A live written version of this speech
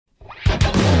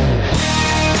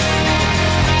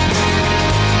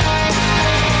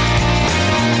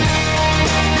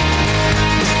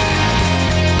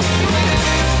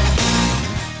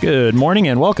Good morning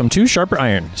and welcome to Sharper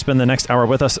Iron. Spend the next hour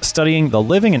with us studying the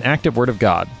living and active Word of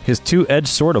God, His two-edged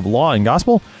sword of law and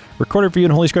gospel, recorded for you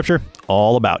in Holy Scripture,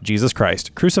 all about Jesus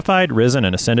Christ, crucified, risen,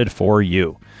 and ascended for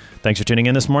you. Thanks for tuning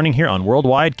in this morning here on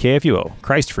Worldwide KFUO.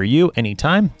 Christ for you,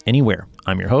 anytime, anywhere.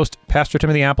 I'm your host, Pastor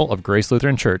Timothy Apple of Grace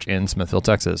Lutheran Church in Smithville,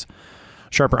 Texas.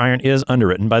 Sharper Iron is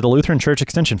underwritten by the Lutheran Church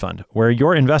Extension Fund, where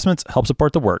your investments help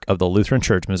support the work of the Lutheran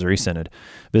Church Missouri Synod.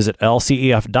 Visit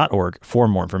lcef.org for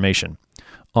more information.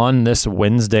 On this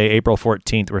Wednesday, April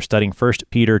 14th, we're studying 1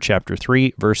 Peter chapter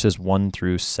 3, verses 1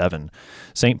 through 7.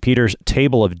 St. Peter's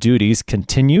table of duties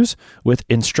continues with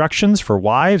instructions for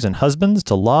wives and husbands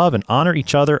to love and honor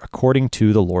each other according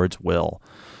to the Lord's will.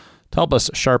 To help us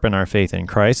sharpen our faith in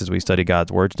Christ as we study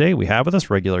God's Word today, we have with us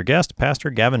regular guest, Pastor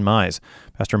Gavin Mize.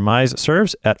 Pastor Mize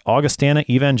serves at Augustana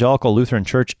Evangelical Lutheran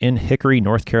Church in Hickory,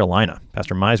 North Carolina.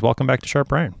 Pastor Mize, welcome back to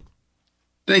Sharper Iron.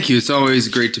 Thank you. It's always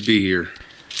great to be here.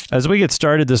 As we get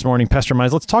started this morning, Pastor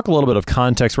Mize, let's talk a little bit of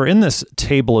context. We're in this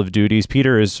table of duties.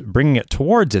 Peter is bringing it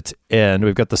towards its end.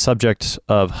 We've got the subject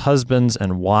of husbands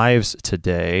and wives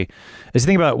today. As you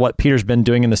think about what Peter's been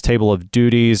doing in this table of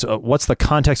duties, what's the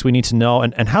context we need to know?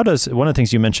 And how does, one of the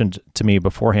things you mentioned to me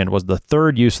beforehand was the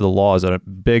third use of the law is a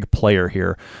big player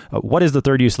here. What is the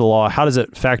third use of the law? How does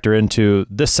it factor into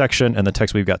this section and the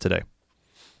text we've got today?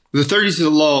 The third use of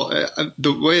the law,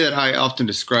 the way that I often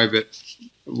describe it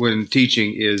when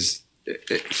teaching is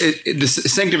the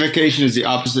sanctification is the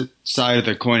opposite side of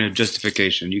the coin of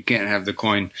justification. You can't have the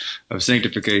coin of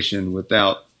sanctification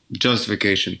without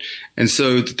justification. And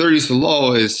so the third use of the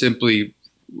law is simply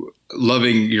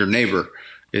loving your neighbor.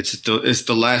 It's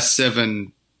the last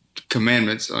seven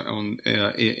commandments in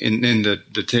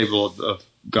the table of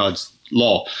God's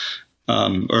law, or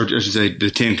I should say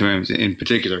the 10 commandments in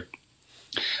particular.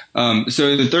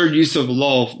 So the third use of the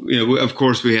law, of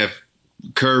course, we have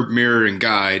curb, mirror, and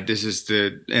guide. This is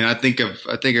and I think of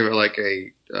it like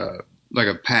a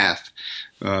path.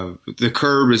 The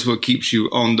curb is what keeps you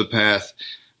on the path.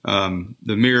 The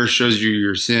mirror shows you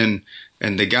your sin,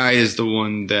 and the guide is the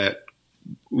one that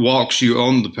walks you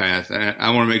on the path. And I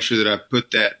want to make sure that I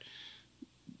put that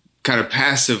kind of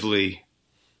passively,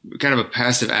 kind of a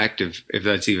passive active, if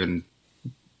that's even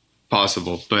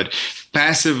possible, but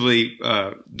passively,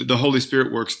 the Holy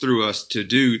Spirit works through us to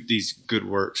do these good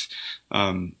works.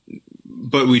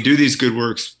 But we do these good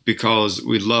works because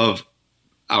we love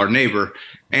our neighbor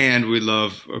and we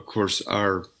love, of course,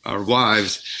 our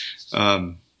wives.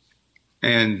 And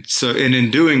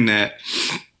in doing that,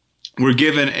 we're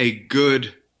given a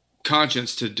good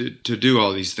conscience to do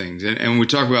all these things. And when we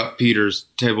talk about Peter's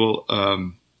table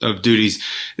of duties,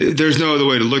 there's no other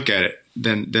way to look at it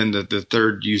than the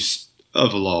third use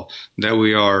of the law, that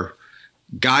we are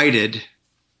guided.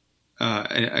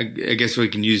 I guess we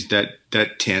can use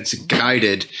that tense,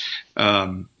 guided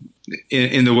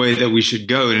in the way that we should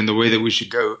go, and in the way that we should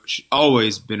go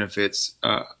always benefits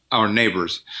our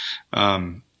neighbors.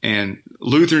 And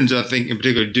Lutherans, I think, in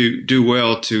particular, do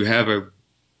well to have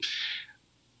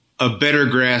a better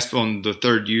grasp on the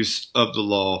third use of the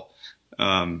law,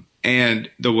 and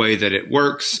the way that it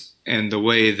works, and the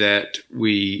way that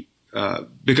we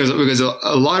because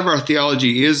a lot of our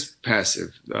theology is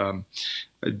passive.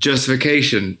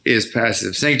 Justification is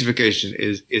passive. Sanctification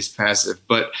is passive.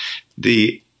 But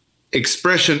the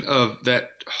expression of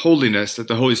that holiness that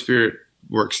the Holy Spirit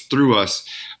works through us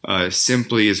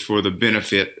simply is for the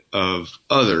benefit of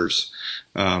others.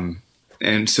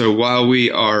 And so while we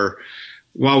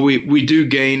do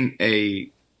gain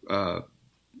an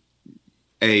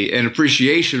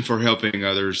appreciation for helping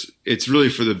others, it's really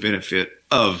for the benefit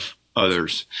of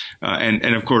others.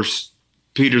 And of course,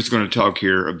 Peter's going to talk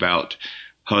here about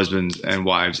husbands and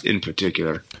wives in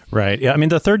particular. Right. Yeah. I mean,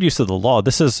 the third use of the law,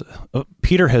 this is,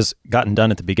 Peter has gotten done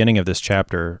at the beginning of this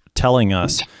chapter telling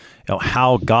us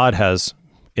how God has,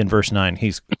 in verse 9,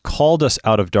 he's called us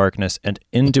out of darkness and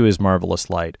into his marvelous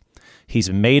light. He's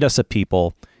made us a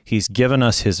people. He's given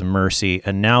us his mercy,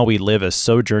 and now we live as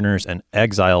sojourners and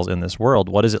exiles in this world.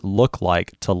 What does it look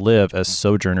like to live as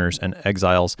sojourners and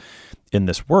exiles in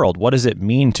this world? What does it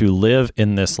mean to live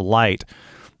in this light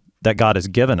that God has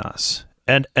given us?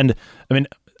 And I mean,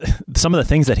 some of the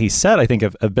things that he said, I think,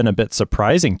 have been a bit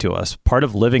surprising to us. Part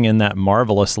of living in that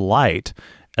marvelous light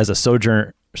as a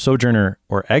sojourner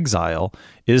or exile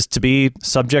is to be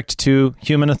subject to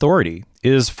human authority,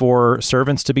 is for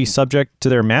servants to be subject to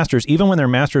their masters, even when their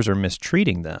masters are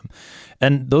mistreating them.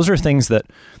 And those are things that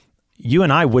you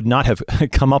and I would not have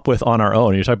come up with on our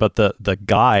own. You talk about the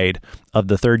guide of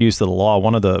the third use of the law.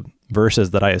 One of the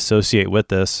verses that I associate with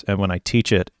this, and when I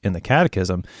teach it in the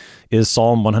catechism, is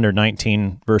Psalm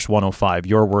 119, verse 105.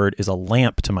 Your word is a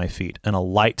lamp to my feet and a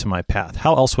light to my path.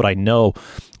 How else would I know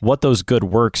what those good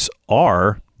works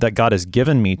are that God has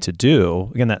given me to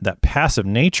do? Again, that passive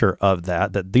nature of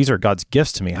that these are God's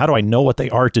gifts to me. How do I know what they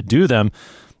are to do them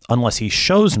unless he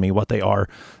shows me what they are?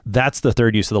 That's the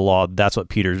third use of the law. That's what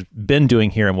Peter's been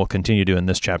doing here and will continue to do in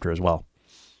this chapter as well.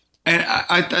 And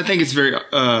I think it's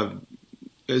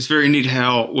very neat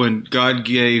how when God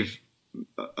gave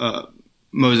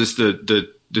Moses the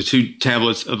two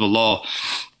tablets of the law,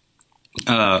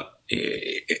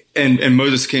 and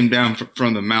Moses came down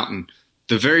from the mountain,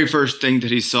 the very first thing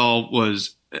that he saw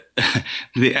was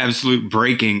the absolute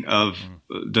breaking of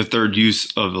the third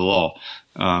use of the law.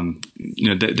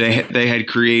 They had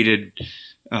created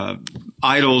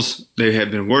idols they had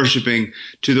been worshiping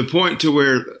to the point to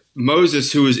where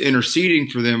Moses, who was interceding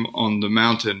for them on the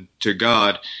mountain to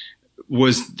God,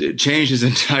 changed his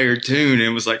entire tune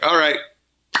and was like, all right,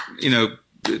 you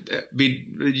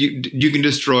can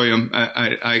destroy them.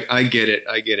 I get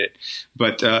it.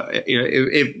 But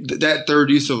if that third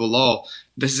use of the law,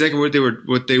 that's exactly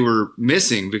what they were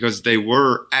missing, because they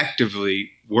were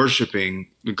actively worshiping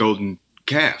the golden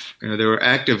calf. They were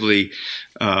actively.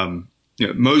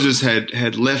 Moses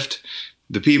had left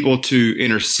the people to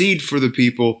intercede for the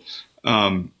people,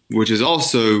 which is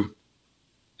also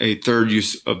a third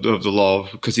use of the law,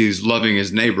 because he's loving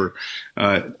his neighbor,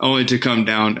 only to come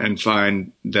down and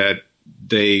find that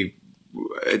they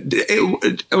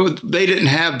didn't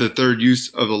have the third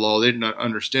use of the law. They did not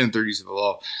understand third use of the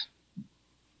law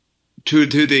to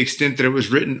the extent that it was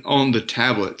written on the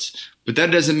tablets. But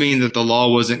that doesn't mean that the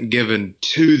law wasn't given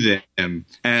to them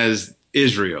as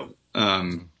Israel.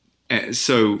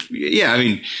 So, yeah, I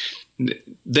mean,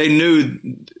 they knew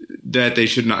that they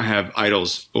should not have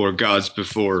idols or gods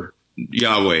before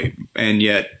Yahweh. And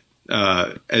yet,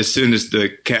 as soon as the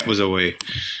cat was away,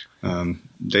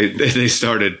 they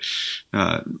started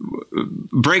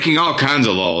breaking all kinds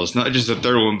of laws, not just the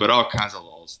third one, but all kinds of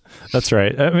laws. That's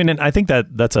right. I mean, and I think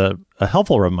that's a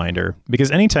helpful reminder,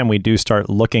 because anytime we do start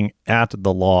looking at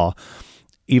the law,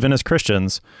 even as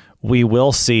Christians, we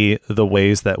will see the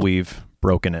ways that we've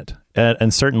broken it.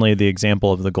 And certainly the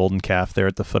example of the golden calf there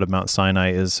at the foot of Mount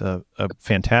Sinai is a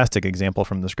fantastic example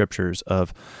from the scriptures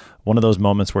of one of those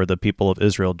moments where the people of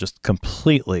Israel just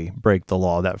completely break the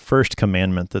law, that first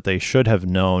commandment that they should have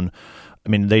known. I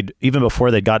mean, even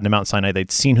before they'd gotten to Mount Sinai, they'd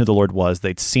seen who the Lord was.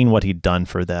 They'd seen what he'd done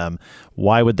for them.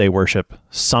 Why would they worship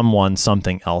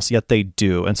something else? Yet they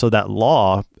do. And so that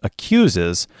law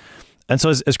accuses. And so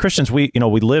as Christians, we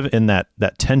live in that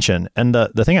tension. And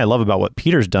the thing I love about what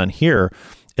Peter's done here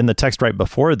in the text right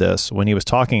before this, when he was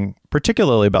talking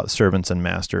particularly about servants and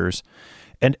masters,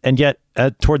 and yet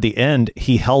toward the end,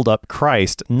 he held up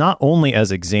Christ not only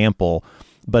as example,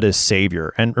 but as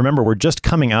Savior. And remember, we're just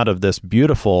coming out of this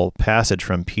beautiful passage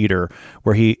from Peter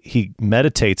where he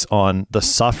meditates on the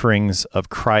sufferings of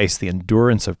Christ, the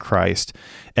endurance of Christ.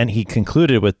 And he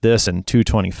concluded with this in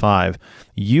 2:25,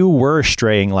 you were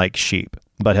straying like sheep,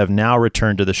 but have now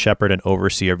returned to the shepherd and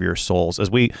overseer of your souls. As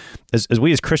we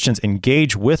as Christians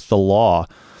engage with the law,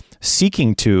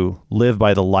 seeking to live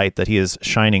by the light that he is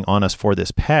shining on us for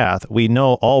this path, we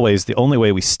know always the only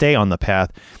way we stay on the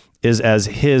path is as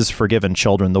his forgiven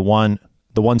children, the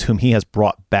ones whom he has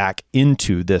brought back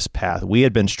into this path. We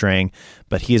had been straying,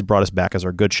 but he has brought us back as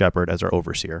our good shepherd, as our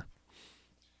overseer.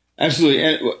 Absolutely.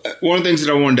 And one of the things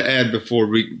that I wanted to add before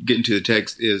we get into the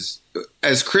text is,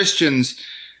 as Christians,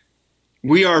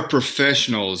 we are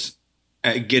professionals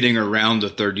at getting around the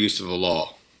third use of the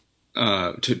law.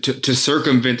 To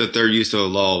circumvent the third use of the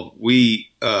law,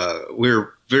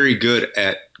 we're very good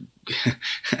at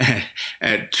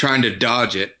at trying to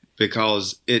dodge it,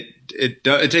 because it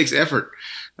takes effort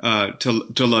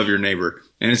to love your neighbor,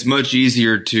 and it's much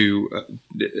easier to.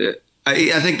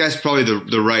 I think that's probably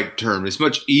the right term. It's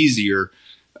much easier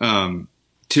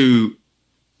to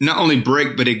not only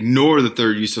break but ignore the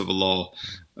third use of the law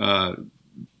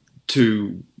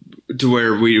to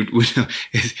where we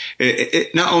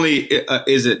not only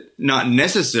is it not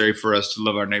necessary for us to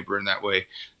love our neighbor in that way,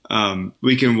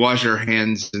 we can wash our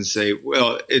hands and say,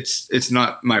 well, it's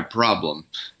not my problem.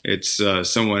 It's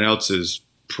someone else's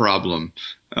problem.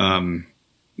 And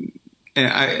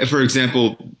for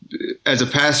example, as a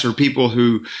pastor, people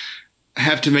who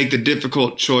have to make the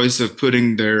difficult choice of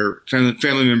putting their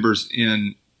family members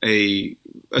in a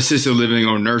assisted living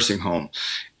or nursing home,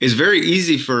 it's very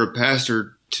easy for a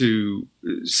pastor to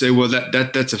say, well,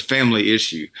 that's a family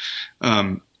issue.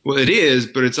 Well, it is,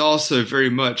 but it's also very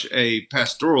much a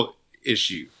pastoral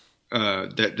issue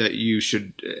that you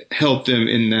should help them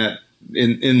in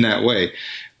in that way.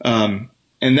 And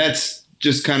that's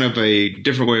just kind of a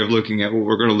different way of looking at what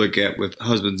we're going to look at with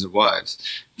husbands and wives.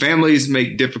 Families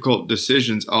make difficult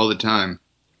decisions all the time,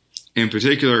 in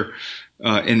particular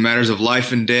in matters of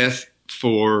life and death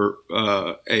for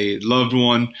a loved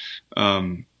one,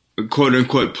 quote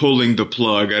unquote, pulling the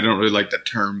plug. I don't really like that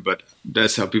term, but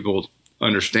that's how people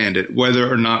understand it,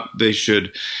 whether or not they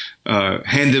should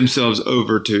hand themselves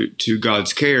over to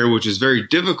God's care, which is very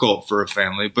difficult for a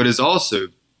family, but is also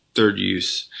third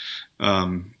use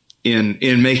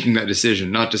in making that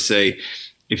decision. Not to say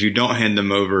if you don't hand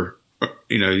them over,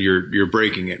 you're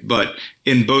breaking it, but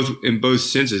in both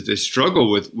senses, they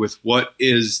struggle with what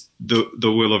is the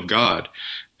will of God,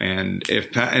 and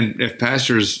if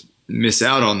pastors miss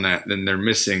out on that, then they're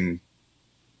missing.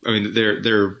 I mean,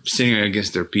 they're sinning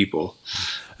against their people.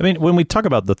 I mean, when we talk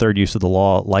about the third use of the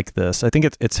law like this, I think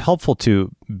it's helpful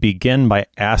to begin by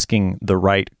asking the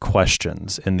right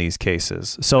questions in these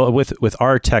cases. So with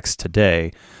our text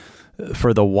today,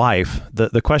 for the wife,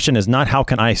 the question is not how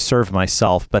can I serve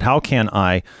myself, but how can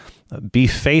I be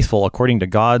faithful according to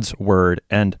God's word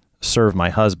and serve my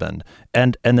husband?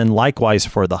 And then likewise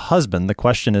for the husband, the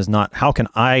question is not how can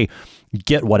I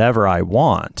get whatever I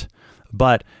want,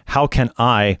 but how can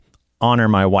I honor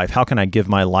my wife? How can I give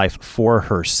my life for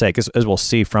her sake, as we'll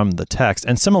see from the text?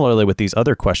 And similarly with these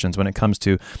other questions, when it comes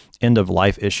to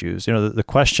end-of-life issues, the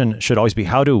question should always be,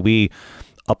 how do we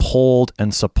uphold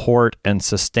and support and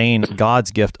sustain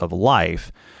God's gift of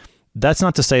life? That's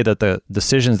not to say that the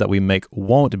decisions that we make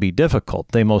won't be difficult.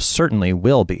 They most certainly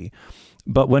will be.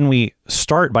 But when we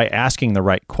start by asking the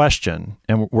right question,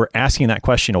 and we're asking that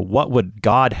question, what would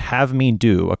God have me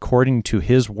do according to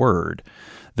his word,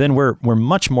 then we're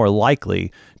much more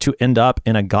likely to end up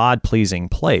in a God-pleasing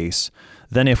place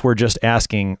than if we're just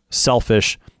asking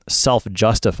selfish,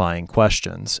 self-justifying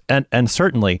questions. And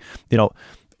certainly,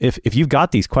 if you've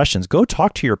got these questions, go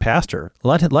talk to your pastor.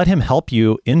 Let him help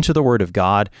you into the Word of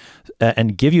God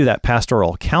and give you that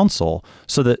pastoral counsel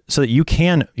so that you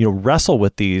can wrestle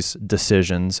with these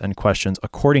decisions and questions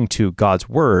according to God's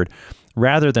Word,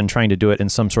 rather than trying to do it in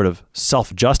some sort of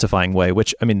self-justifying way.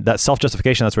 Which, I mean, that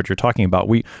self-justification, that's what you're talking about.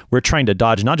 We're trying to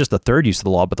dodge not just the third use of the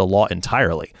law, but the law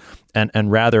entirely,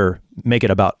 and rather make it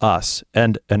about us.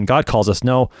 And God calls us,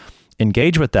 no,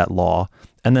 engage with that law,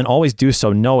 and then always do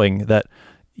so knowing that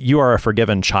you are a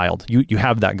forgiven child. You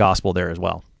have that gospel there as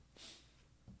well.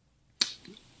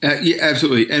 Yeah,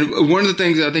 absolutely. And one of the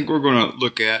things I think we're going to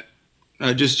look at,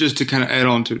 just to kind of add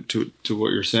on to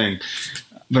what you're saying,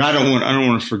 but I don't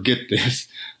want to forget this.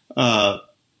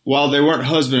 While they weren't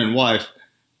husband and wife,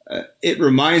 it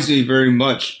reminds me very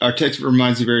much. Our text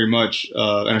reminds me very much,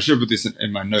 and I should put this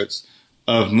in my notes,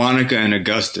 of Monica and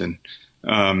Augustine.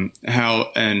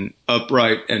 How an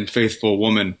upright and faithful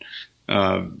woman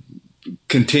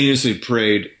continuously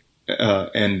prayed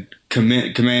and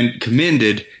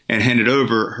commended and handed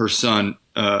over her son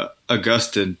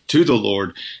Augustine to the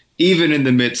Lord, even in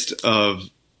the midst of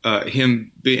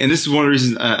him being. And this is one of the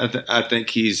reasons I think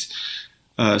he's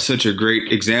such a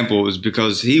great example, is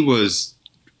because he was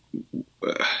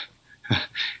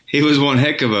one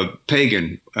heck of a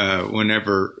pagan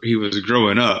whenever he was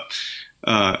growing up.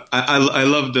 I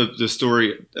love the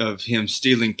story of him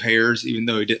stealing pears, even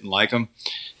though he didn't like them.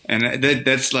 And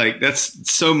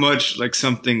that's so much like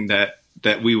something that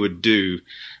we would do.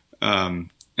 And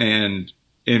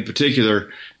in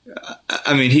particular,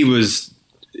 I mean, he was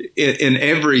in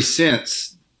every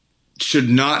sense should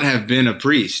not have been a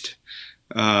priest.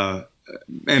 And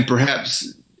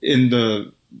perhaps in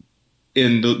the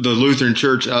Lutheran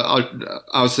Church,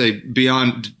 I'll say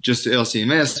beyond just the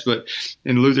LCMS, but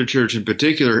in the Lutheran Church in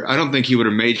particular, I don't think he would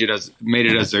have made it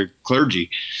as a clergy,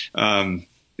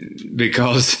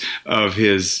 because of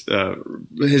his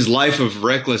life of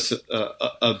reckless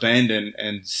abandon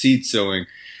and seed sowing.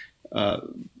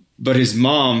 But his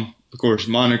mom, of course,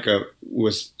 Monica,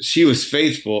 was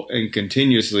faithful and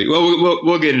continuously. Well,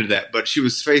 we'll get into that, but she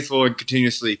was faithful and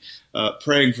continuously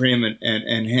praying for him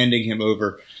and handing him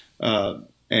over. And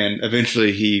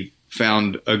eventually he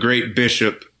found a great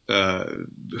bishop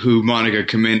who Monica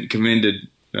commended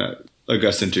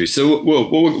Augustine to. So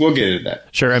we'll get into that.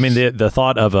 Sure. I mean, the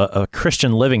thought of a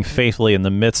Christian living faithfully in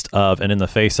the midst of and in the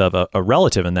face of a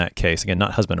relative, in that case, again,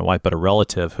 not husband and wife, but a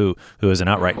relative who is an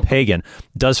outright pagan,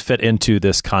 does fit into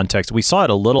this context. We saw it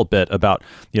a little bit about,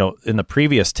 in the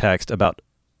previous text, about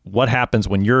what happens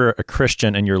when you're a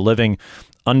Christian and you're living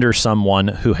under someone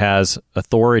who has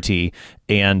authority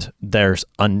and there's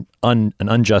an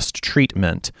unjust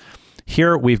treatment.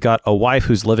 Here we've got a wife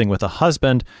who's living with a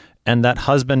husband, and that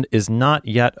husband is not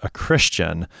yet a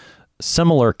Christian.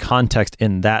 similar context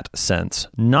in that sense,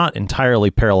 not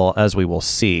entirely parallel as we will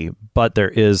see, but there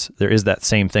is that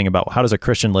same thing about how does a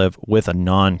Christian live with a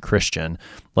non-Christian.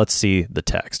 Let's see the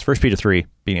text. 1 Peter 3,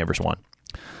 beginning at verse 1.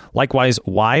 Likewise,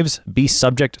 wives, be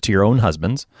subject to your own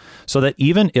husbands, so that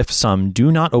even if some do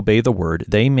not obey the word,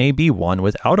 they may be won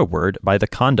without a word by the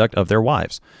conduct of their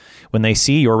wives, when they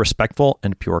see your respectful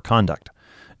and pure conduct.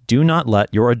 Do not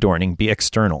let your adorning be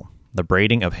external, the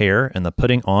braiding of hair and the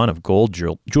putting on of gold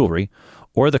jewelry,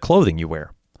 or the clothing you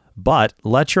wear. But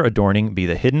let your adorning be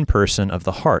the hidden person of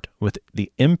the heart, with the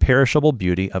imperishable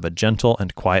beauty of a gentle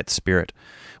and quiet spirit,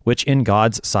 which in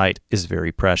God's sight is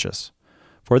very precious.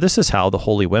 For this is how the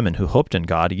holy women who hoped in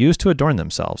God used to adorn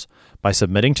themselves, by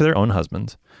submitting to their own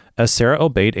husbands, as Sarah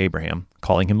obeyed Abraham,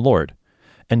 calling him Lord.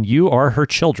 And you are her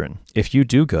children, if you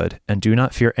do good and do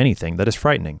not fear anything that is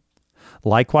frightening.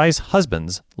 Likewise,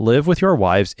 husbands, live with your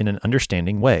wives in an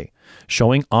understanding way,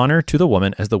 showing honor to the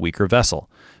woman as the weaker vessel,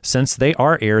 since they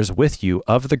are heirs with you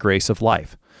of the grace of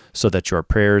life, so that your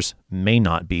prayers may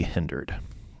not be hindered.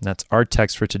 That's our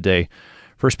text for today,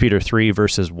 1 Peter 3,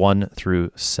 verses 1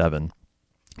 through 7.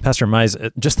 Pastor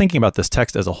Mize, just thinking about this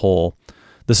text as a whole,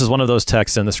 this is one of those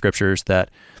texts in the scriptures that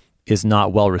is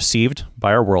not well received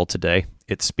by our world today.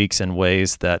 It speaks in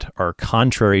ways that are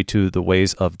contrary to the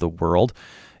ways of the world.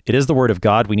 It is the word of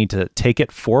God. We need to take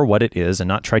it for what it is and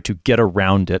not try to get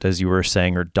around it, as you were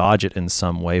saying, or dodge it in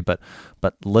some way, but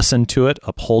listen to it,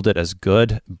 uphold it as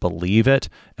good, believe it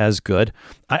as good.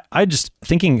 I just,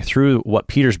 thinking through what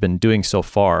Peter's been doing so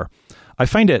far, I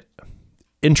find it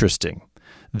interesting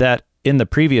that in the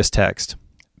previous text,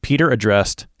 Peter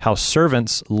addressed how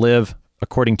servants live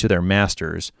according to their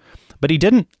masters, but he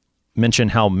didn't mention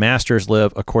how masters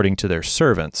live according to their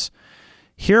servants.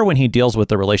 Here, when he deals with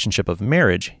the relationship of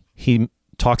marriage, he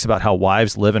talks about how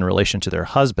wives live in relation to their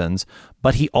husbands,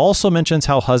 but he also mentions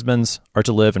how husbands are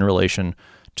to live in relation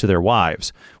to their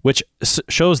wives, which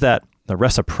shows that the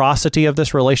reciprocity of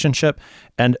this relationship.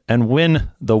 And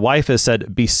when the wife is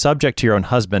said, be subject to your own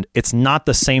husband, it's not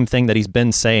the same thing that he's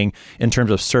been saying in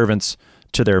terms of servants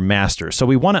to their masters. So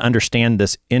we want to understand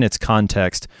this in its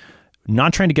context,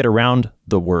 not trying to get around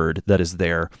the word that is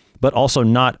there, but also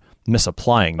not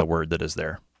misapplying the word that is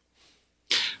there.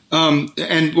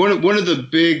 And one of the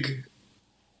big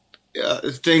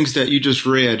things that you just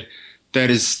read that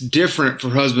is different for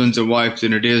husbands and wives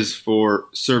than it is for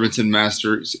servants and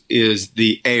masters is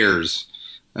the heirs.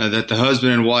 That the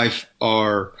husband and wife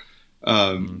are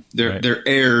they're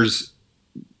heirs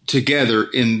together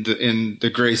in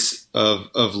the grace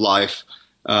of life,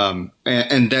 and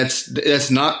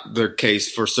that's not the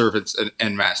case for servants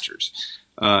and masters.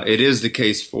 It is the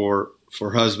case for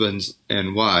husbands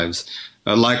and wives.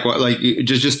 Likewise,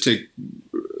 just to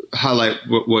highlight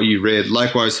what you read.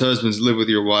 Likewise, husbands, live with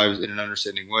your wives in an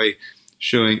understanding way,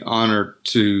 showing honor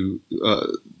to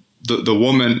the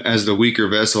woman as the weaker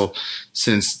vessel,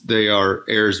 since they are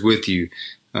heirs with you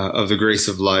of the grace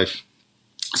of life,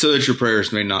 so that your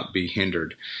prayers may not be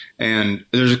hindered. And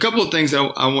there's a couple of things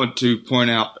I want to point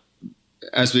out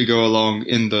as we go along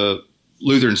in the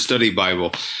Lutheran Study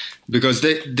Bible, because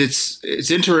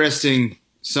it's interesting,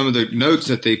 some of the notes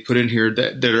that they put in here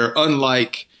that are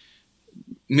unlike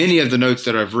many of the notes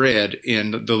that I've read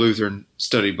in the Lutheran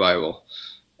Study Bible.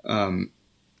 Well,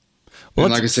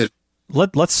 like I said,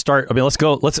 let's start. I mean, let's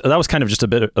go. That was kind of just a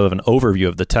bit of an overview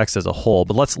of the text as a whole,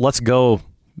 but let's go,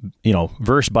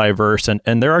 verse by verse.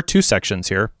 And there are two sections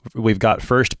here. We've got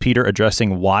first Peter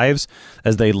addressing wives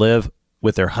as they live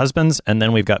with their husbands, and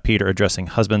then we've got Peter addressing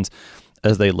husbands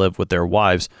as they live with their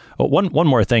wives. One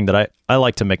more thing that I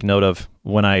like to make note of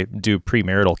when I do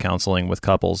premarital counseling with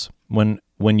couples,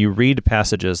 when you read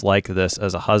passages like this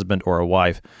as a husband or a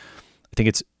wife, I think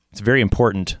it's very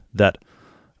important that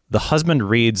the husband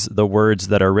reads the words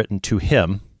that are written to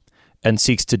him and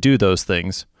seeks to do those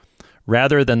things,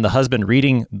 rather than the husband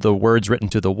reading the words written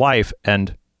to the wife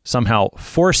and somehow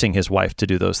forcing his wife to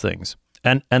do those things.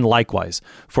 And likewise,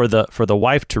 for the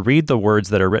wife to read the words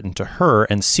that are written to her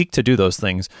and seek to do those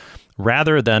things,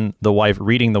 rather than the wife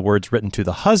reading the words written to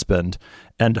the husband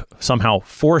and somehow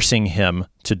forcing him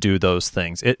to do those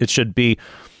things. It should be,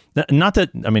 not that,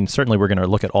 certainly we're going to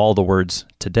look at all the words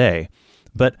today,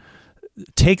 but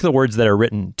take the words that are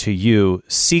written to you,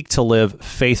 seek to live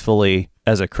faithfully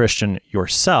as a Christian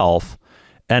yourself,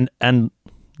 and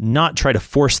not try to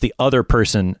force the other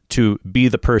person to be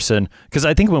the person. Because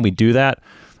I think when we do that,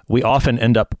 we often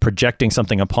end up projecting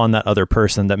something upon that other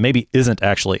person that maybe isn't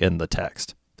actually in the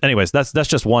text. Anyways, that's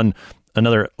just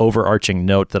another overarching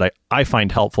note that I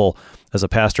find helpful as a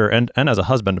pastor and as a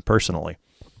husband personally.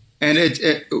 And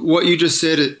what you just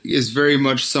said is very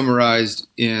much summarized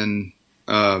in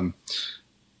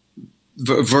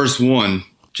verse 1,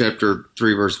 chapter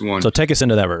 3, verse 1. So take us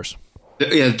into that verse.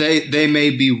 Yeah, they may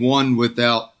be won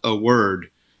without a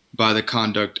word by the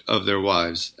conduct of their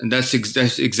wives. And that's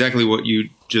exactly what you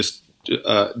just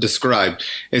described.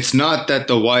 It's not that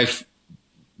the wife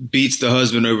beats the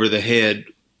husband over the head,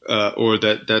 or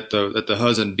that the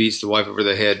husband beats the wife over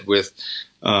the head with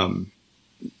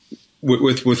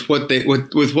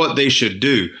what they should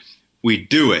do. We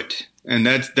do it, and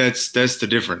that's the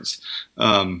difference.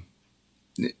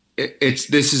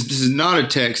 This is not a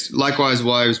text. Likewise,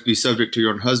 wives, be subject to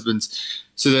your own husbands,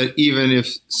 so that even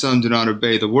if some do not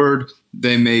obey the word,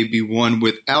 they may be won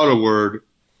without a word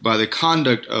by the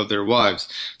conduct of their wives.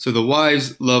 So the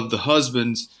wives love the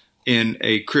husbands in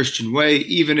a Christian way,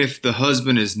 even if the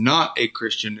husband is not a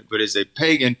Christian but is a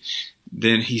pagan.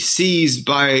 Then he sees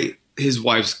by his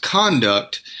wife's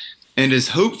conduct and is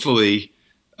hopefully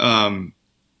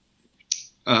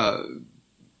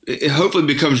it hopefully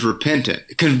becomes repentant,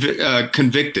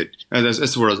 convicted.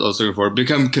 That's the word I was looking for.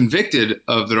 Become convicted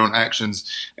of their own actions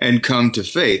and come to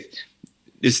faith.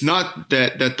 It's not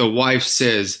that the wife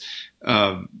says,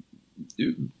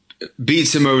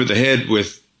 beats him over the head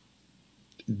with,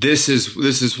 this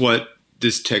is what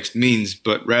this text means,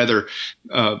 but rather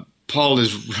Paul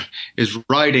is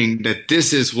writing that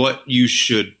this is what you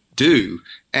should do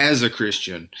as a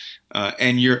Christian,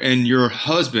 and your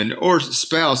husband or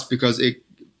spouse, because it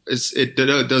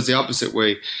does the opposite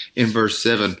way in verse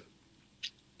 7.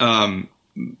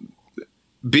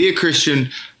 Be a Christian,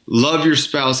 love your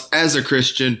spouse as a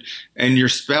Christian, and your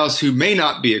spouse who may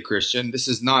not be a Christian. This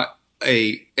is not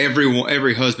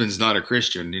every husband's not a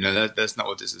Christian. That's not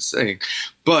what this is saying.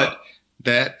 But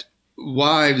that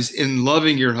wives, in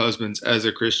loving your husbands as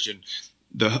a Christian,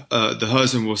 the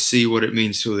husband will see what it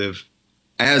means to live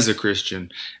as a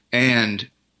Christian and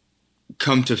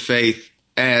come to faith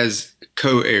as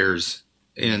co-heirs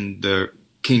in the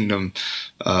kingdom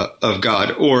of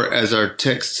God, or as our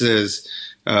text says,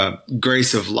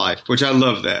 grace of life, which I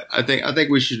love that. I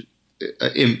think we should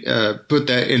put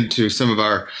that into some of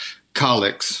our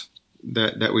collects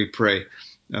that we pray,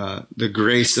 the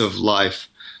grace of life,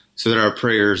 so that our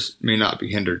prayers may not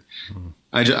be hindered. Mm-hmm.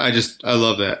 I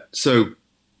love that. So,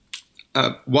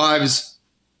 wives,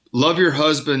 love your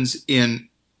husbands in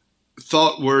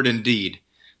thought, word, and deed.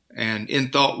 And in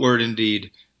thought, word, and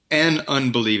deed, an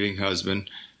unbelieving husband,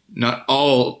 not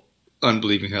all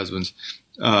unbelieving husbands,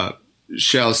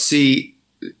 shall see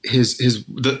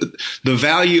the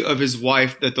value of his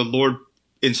wife that the Lord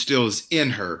instills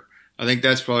in her. I think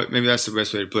that's maybe that's the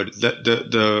best way to put it.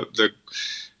 The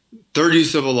third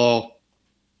use of a law,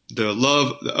 the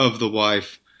love of the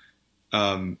wife,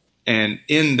 and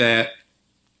in that,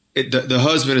 the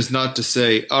husband is not to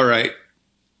say, all right,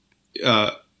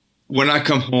 when I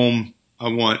come home, I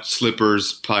want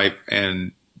slippers, pipe,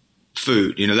 and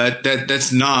food.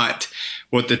 That's not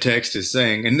what the text is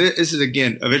saying. And this is,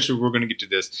 again, eventually we're going to get to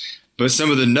this, but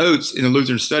some of the notes in the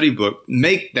Lutheran Study Book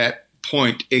make that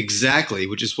point exactly,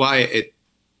 which is why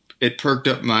it perked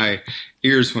up my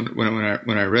ears when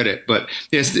I read it. But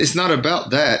yes, it's not about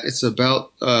that. It's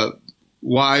about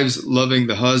wives loving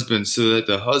the husbands, so that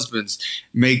the husbands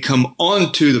may come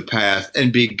onto the path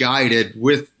and be guided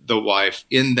with the wife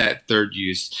in that third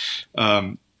use.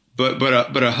 But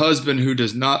a husband who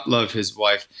does not love his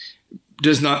wife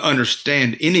does not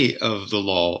understand any of the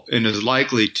law and is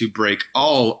likely to break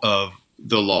all of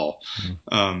the law,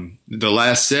 the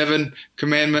last 7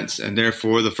 commandments, and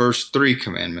therefore the first 3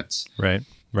 commandments. Right.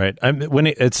 I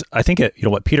think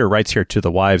what Peter writes here to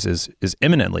the wives is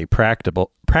eminently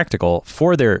practical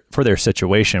for their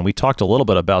situation. We talked a little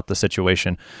bit about the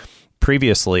situation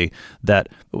previously, that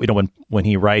when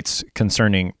he writes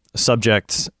concerning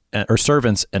subjects or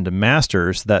servants and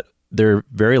masters, that there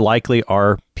very likely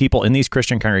are people in these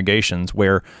Christian congregations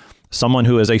where someone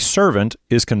who is a servant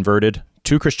is converted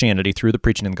to Christianity through the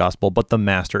preaching of the gospel, but the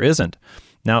master isn't.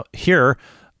 Now here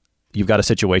you've got a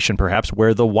situation perhaps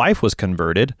where the wife was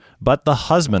converted, but the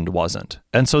husband wasn't.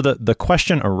 And so the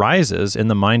question arises in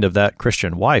the mind of that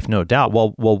Christian wife, no doubt,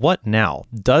 well, what now?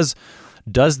 Does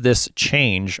this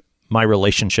change my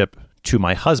relationship to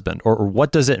my husband? Or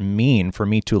what does it mean for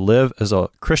me to live as a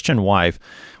Christian wife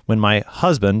when my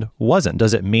husband wasn't?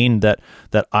 Does it mean that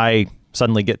I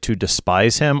suddenly get to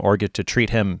despise him or get to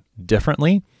treat him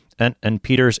differently? And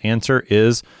Peter's answer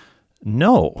is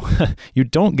no, you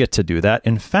don't get to do that.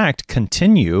 In fact,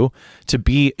 continue to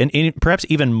be, and perhaps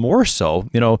even more so,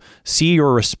 see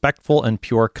your respectful and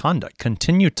pure conduct.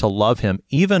 Continue to love him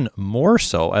even more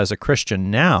so as a Christian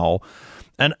now.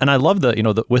 And I love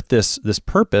with this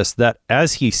purpose, that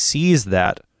as he sees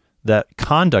that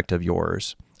conduct of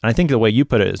yours, And I think the way you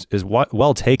put it is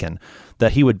well taken,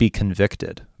 that he would be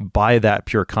convicted by that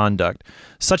pure conduct,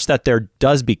 such that there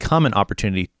does become an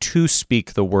opportunity to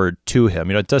speak the word to him.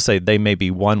 It does say they may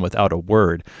be one without a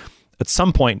word. At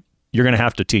some point, you're going to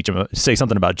have to teach him, say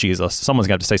something about Jesus. Someone's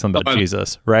going to have to say something about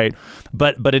Jesus, right?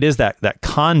 But it is that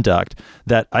conduct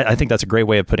that I think that's a great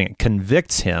way of putting it,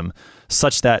 convicts him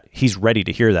such that he's ready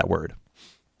to hear that word.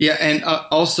 Yeah, and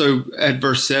also at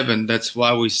verse 7, that's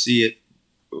why we see it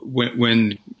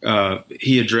when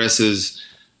he addresses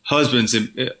husbands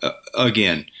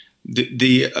again.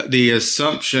 The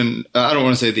assumption, I don't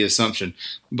want to say the assumption,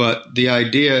 but the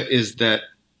idea is that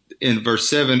in verse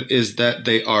 7 is that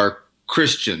they are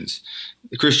Christians,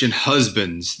 Christian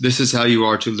husbands. This is how you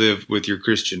are to live with your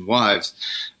Christian wives.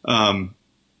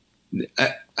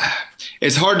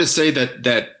 It's hard to say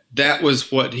that was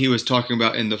what he was talking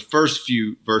about in the first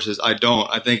few verses. I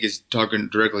think he's talking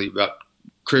directly about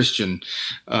Christian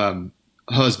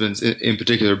husbands in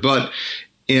particular. But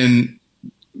in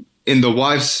the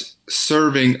wife's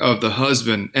serving of the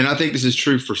husband, and I think this is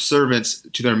true for servants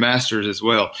to their masters as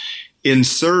well. In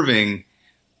serving,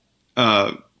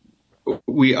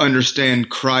 we understand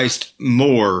Christ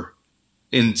more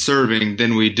in serving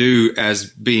than we do as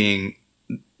being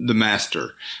the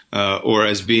master or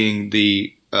as being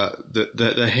the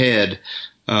head.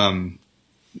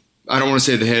 I don't want to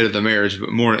say the head of the marriage,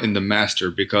 but more in the master,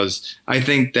 because I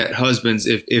think that husbands,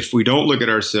 if we don't look at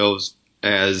ourselves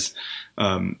as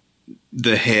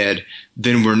the head,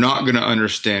 then we're not going to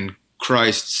understand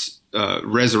Christ's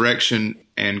resurrection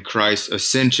and Christ's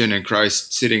ascension and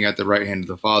Christ sitting at the right hand of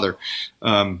the Father.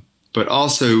 But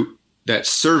also that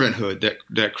servanthood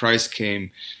that Christ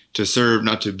came to serve,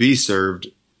 not to be served.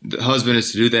 The husband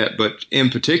is to do that, but in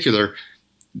particular,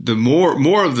 the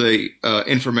more of the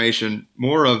information,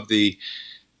 more of the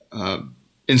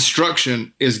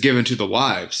instruction is given to the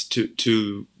wives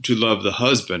to love the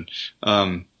husband.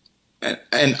 And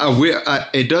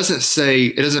it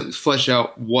doesn't flesh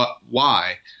out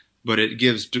why, but it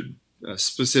gives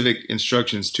specific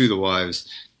instructions to the wives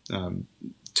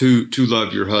to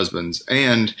love your husbands,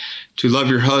 and to love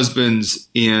your husbands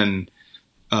in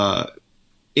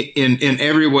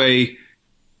every way,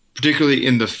 particularly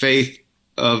in the faith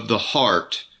of the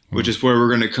heart, which is where we're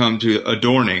going to come to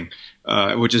adorning,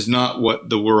 which is not what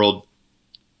the world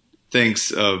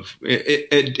thinks of.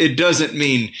 It doesn't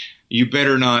mean you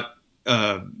better not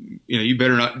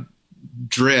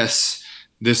dress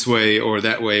this way or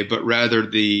that way, but rather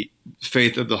the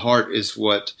faith of the heart is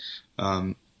what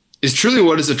is truly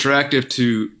what is attractive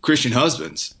to Christian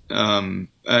husbands.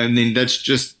 I mean, that's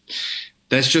just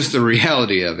the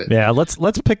reality of it. Yeah, let's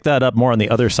pick that up more on the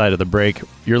other side of the break.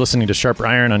 You're listening to Sharper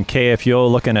Iron on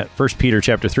KFUO, looking at 1 Peter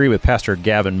chapter 3 with Pastor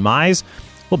Gavin Mize.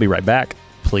 We'll be right back.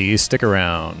 Please stick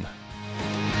around.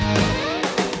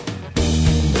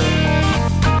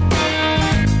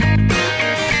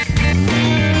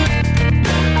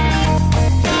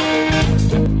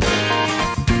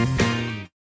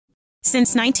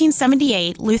 Since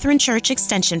 1978, Lutheran Church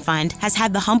Extension Fund has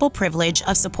had the humble privilege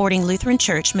of supporting Lutheran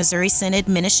Church Missouri Synod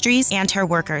ministries and her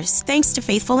workers. Thanks to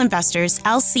faithful investors,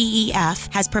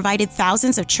 LCEF has provided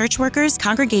thousands of church workers,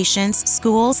 congregations,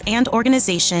 schools, and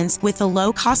organizations with the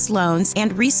low-cost loans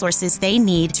and resources they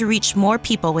need to reach more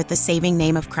people with the saving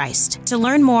name of Christ. To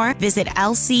learn more, visit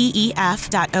lcef.org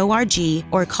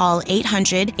or call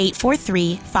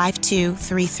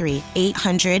 800-843-5233,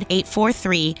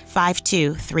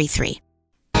 800-843-5233.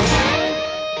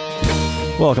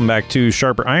 Welcome back to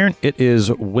Sharper Iron. It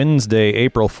is Wednesday,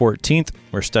 April 14th.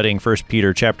 We're studying 1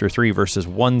 Peter chapter 3, verses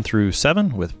 1 through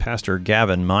 7 with Pastor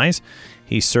Gavin Mize.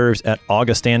 He serves at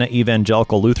Augustana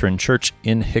Evangelical Lutheran Church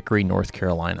in Hickory, North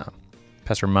Carolina.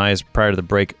 Pastor Mize, prior to the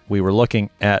break, we were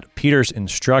looking at Peter's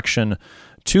instruction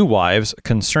to wives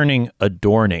concerning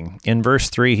adorning. In verse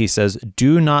 3, he says,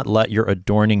 "Do not let your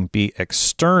adorning be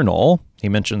external." He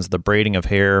mentions the braiding of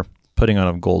hair, putting on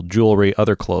of gold jewelry,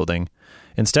 other clothing.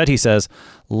 Instead, he says,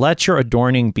 "Let your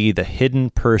adorning be the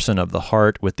hidden person of the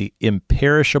heart with the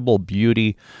imperishable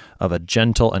beauty of a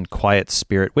gentle and quiet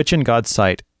spirit, which in God's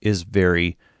sight is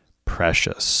very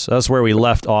precious." That's where we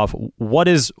left off. What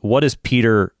is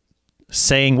Peter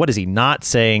saying? What is he not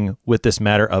saying with this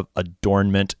matter of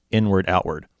adornment, inward,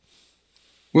 outward?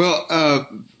 Well,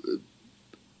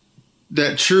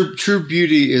 that true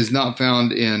beauty is not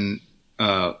found in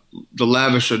the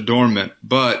lavish adornment,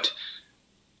 but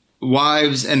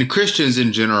wives and Christians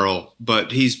in general,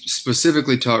 but he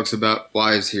specifically talks about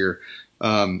wives here,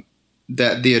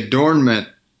 that the adornment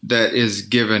that is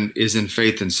given is in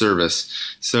faith and service.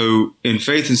 So in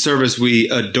faith and service, we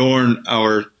adorn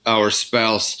our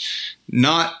spouse,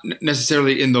 not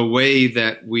necessarily in the way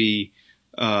that we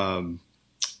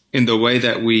in the way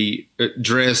that we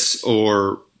dress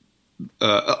or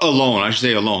alone. I should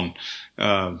say alone,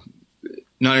 not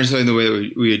necessarily in the way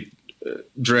that we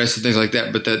dress and things like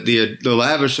that, but that the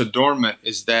lavish adornment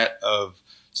is that of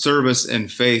service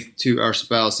and faith to our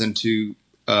spouse and to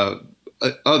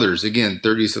others. Again,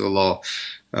 third use of the law,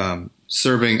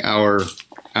 serving our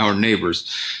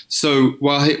neighbors. So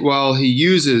while he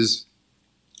uses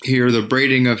here the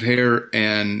braiding of hair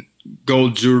and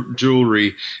gold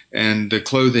jewelry and the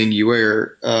clothing you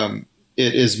wear,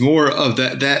 it is more of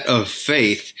that of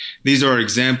faith. These are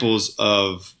examples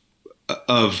of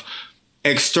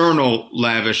external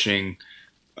lavishing,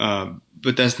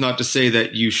 but that's not to say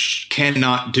that you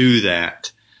cannot do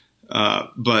that,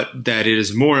 but that it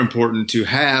is more important to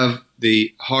have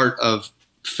the heart of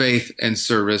faith and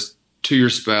service to your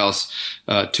spouse,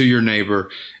 to your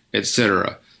neighbor,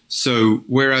 etc. So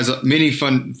whereas I'll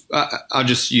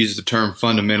just use the term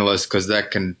fundamentalist because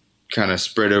that can kind of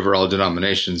spread over all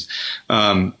denominations.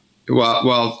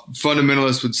 While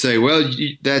fundamentalists would say, well,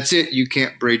 that's it. You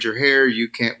can't braid your hair. You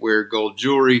can't wear gold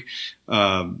jewelry.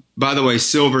 By the way,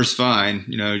 silver's fine,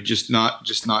 just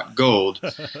not gold.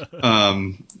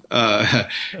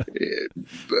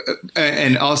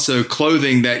 And also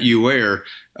clothing that you wear.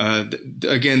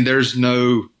 Again, there's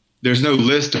no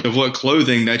list of what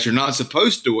clothing that you're not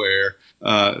supposed to wear.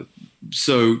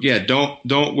 So yeah,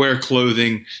 don't wear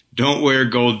clothing, don't wear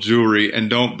gold jewelry,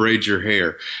 and don't braid your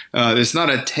hair. It's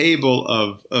not a table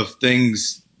of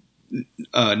things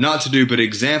not to do, but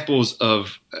examples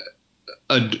of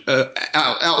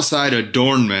outside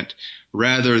adornment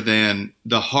rather than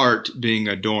the heart being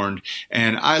adorned.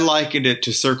 And I likened it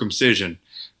to circumcision.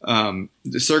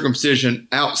 The circumcision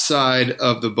outside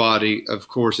of the body, of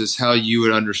course, is how you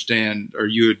would understand, or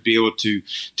you would be able to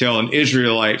tell an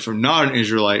Israelite from not an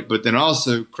Israelite. But then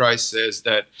also Christ says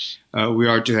that we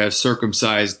are to have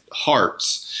circumcised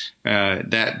hearts,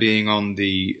 that being on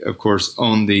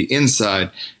the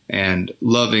inside, and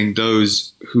loving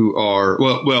those who are,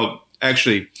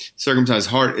 actually, circumcised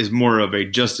heart is more of a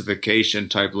justification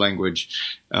type language,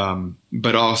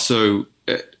 but also,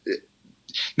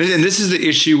 and this is the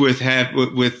issue with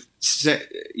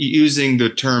using the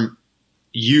term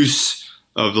use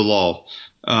of the law.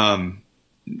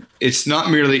 It's not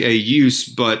merely a use,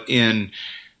 but in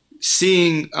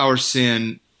seeing our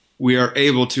sin, we are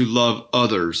able to love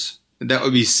others. That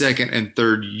would be second and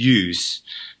third use.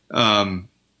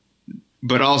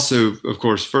 But also, of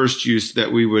course, first use,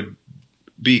 that we would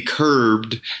be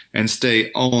curbed and stay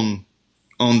on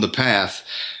the path.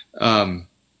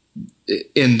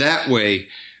 In that way,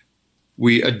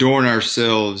 we adorn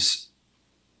ourselves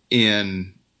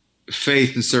in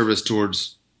faith and service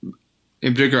towards,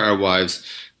 in particular, our wives,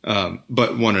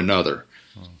 but one another.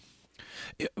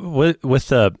 With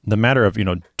the matter of,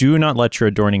 do not let your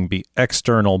adorning be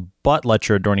external, but let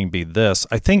your adorning be this,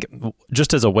 I think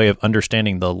just as a way of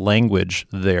understanding the language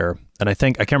there, and I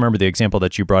can't remember the example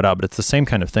that you brought out, but it's the same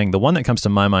kind of thing. The one that comes to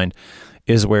my mind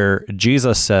is where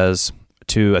Jesus says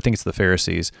to, I think it's the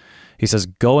Pharisees, he says,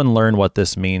 "Go and learn what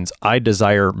this means. I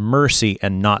desire mercy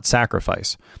and not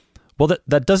sacrifice." Well,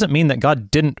 that doesn't mean that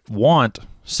God didn't want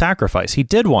sacrifice. He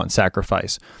did want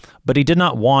sacrifice, but he did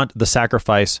not want the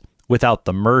sacrifice without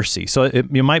the mercy. So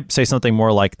you might say something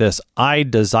more like this: I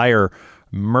desire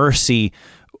mercy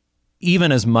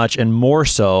even as much and more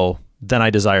so than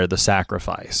I desire the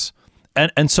sacrifice.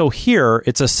 And so here,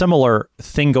 it's a similar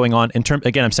thing going on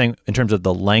again, I'm saying in terms of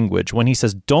the language. When he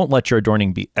says, don't let your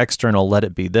adorning be external, let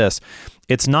it be this,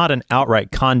 it's not an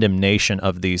outright condemnation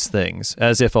of these things,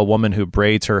 as if a woman who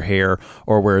braids her hair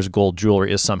or wears gold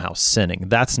jewelry is somehow sinning.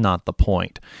 That's not the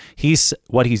point.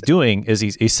 What he's doing is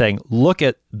he's saying, look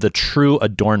at the true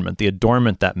adornment, the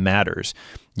adornment that matters.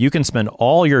 You can spend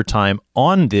all your time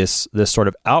on this sort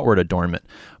of outward adornment,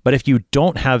 but if you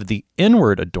don't have the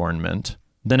inward adornment,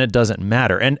 then it doesn't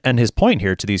matter. And his point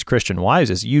here to these Christian wives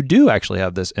is you do actually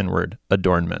have this inward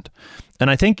adornment.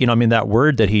 And I think, that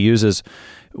word that he uses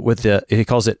he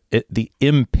calls it the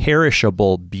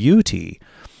imperishable beauty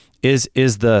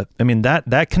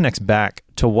that connects back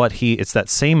to it's that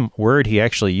same word he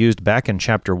actually used back in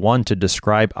chapter 1 to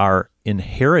describe our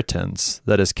inheritance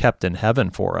that is kept in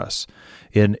heaven for us.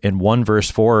 In 1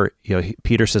 verse 4,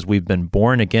 Peter says we've been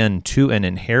born again to an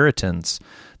inheritance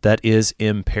that is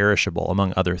imperishable,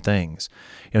 among other things.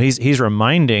 He's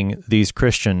reminding these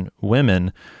Christian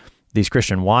women, these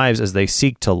Christian wives, as they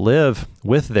seek to live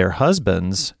with their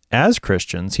husbands as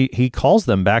Christians, he calls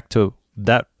them back to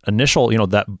that initial,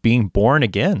 that being born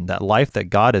again, that life that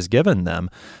God has given them.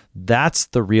 That's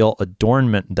the real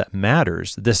adornment that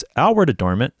matters. This outward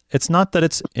adornment, it's not that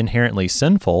it's inherently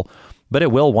sinful, but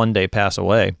it will one day pass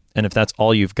away. And if that's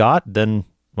all you've got, then,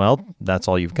 well, that's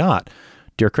all you've got.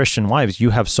 Dear Christian wives,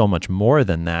 you have so much more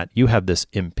than that. You have this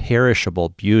imperishable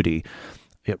beauty.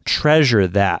 Treasure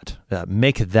that.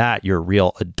 Make that your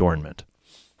real adornment.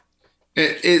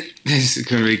 This is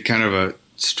going to be kind of a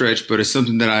stretch, but it's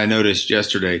something that I noticed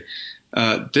yesterday.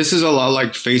 This is a lot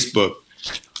like Facebook.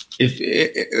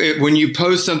 When you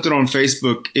post something on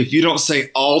Facebook, if you don't say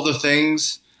all the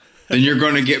things, then you're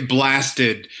going to get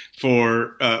blasted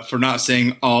for not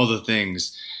saying all the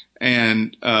things.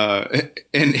 And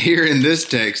here in this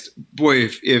text, boy,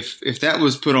 if that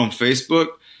was put on Facebook,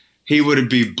 he would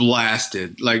be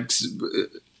blasted,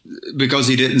 because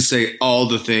he didn't say all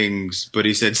the things, but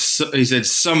he said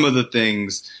some of the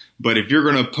things. But if you're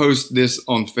going to post this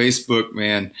on Facebook,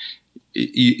 man,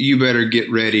 you better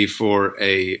get ready for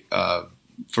a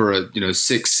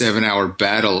 6-7 hour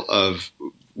battle of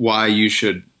why you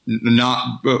should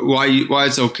not, why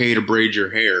it's okay to braid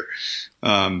your hair.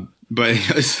 But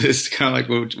it's kind of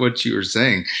like what you were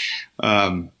saying.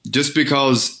 Just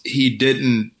because he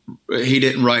didn't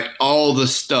write all the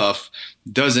stuff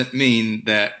doesn't mean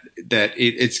that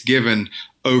it's given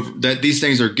over, that these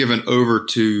things are given over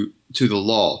to the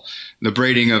law. The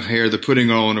braiding of hair, the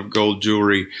putting on of gold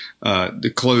jewelry,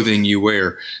 the clothing you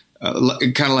wear.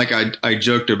 Kind of like I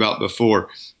joked about before.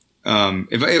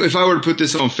 If I were to put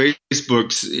this on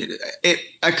Facebook,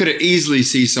 I could easily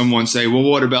see someone say, well,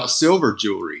 what about silver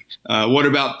jewelry? What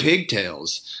about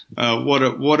pigtails?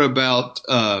 What about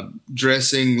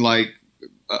dressing like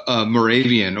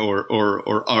Moravian or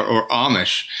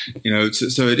Amish?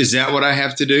 So is that what I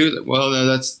have to do? Well, no,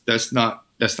 that's not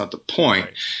the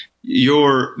point.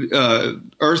 Your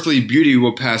earthly beauty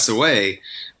will pass away,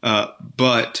 and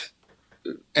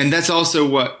that's also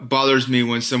what bothers me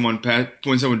when someone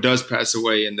does pass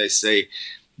away and they say,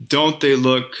 "Don't they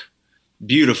look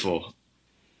beautiful?"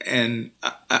 And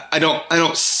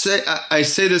I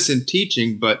say this in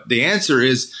teaching, but the answer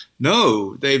is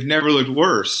no. They've never looked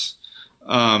worse,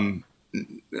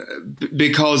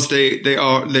 because they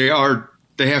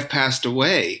have passed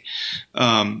away.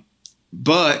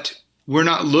 But we're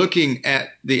not looking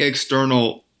at the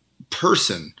external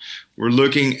person. We're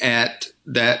looking at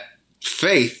that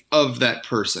faith of that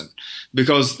person,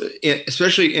 because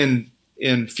especially in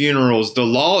funerals, the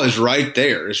law is right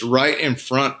there. It's right in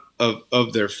front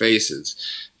of their faces,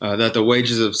 that the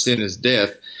wages of sin is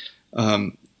death,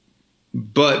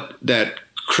 but that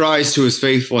Christ, who is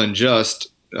faithful and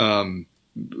just,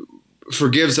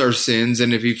 forgives our sins.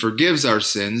 And if he forgives our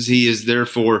sins, he is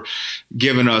therefore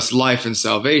given us life and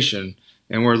salvation.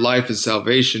 And where life and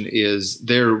salvation is,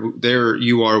 there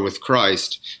you are with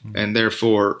Christ. And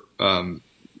therefore, in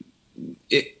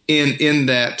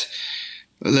that,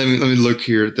 let me look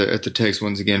here at the text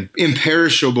once again.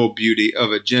 Imperishable beauty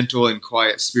of a gentle and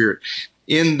quiet spirit.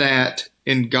 In that,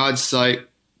 in God's sight,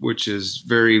 which is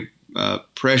very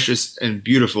precious and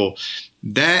beautiful,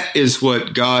 that is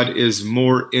what God is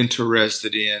more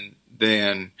interested in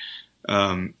than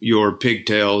your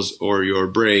pigtails or your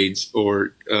braids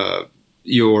or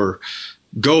your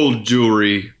gold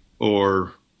jewelry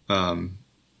or and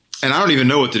I don't even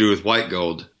know what to do with white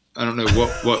gold. I don't know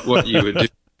what you would do.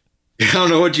 I don't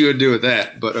know what you would do with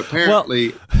that, but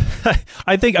apparently,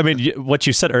 I think, what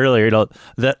you said earlier,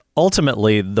 that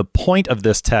ultimately the point of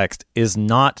this text is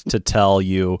not to tell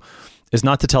the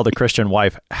Christian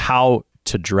wife how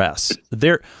to dress.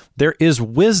 There is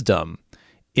wisdom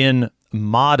in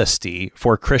modesty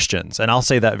for Christians, and I'll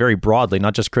say that very broadly,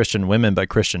 not just Christian women, but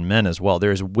Christian men as well.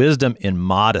 There is wisdom in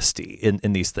modesty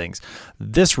in these things.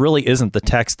 This really isn't the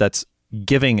text that's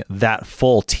giving that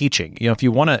full teaching. If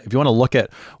you want to look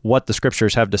at what the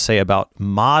scriptures have to say about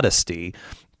modesty,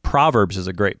 Proverbs is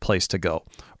a great place to go.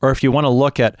 Or if you want to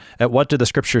look at what do the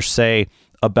scriptures say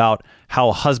about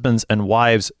how husbands and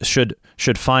wives should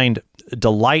find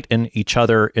delight in each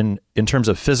other in terms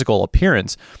of physical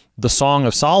appearance, the Song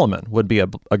of Solomon would be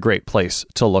a great place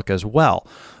to look as well.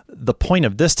 The point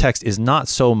of this text is not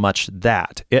so much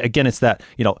that. Again, it's that,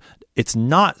 it's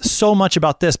not so much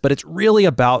about this, but it's really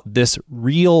about this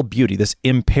real beauty, this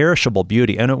imperishable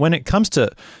beauty. And when it comes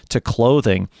to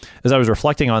clothing, as I was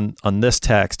reflecting on this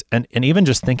text and even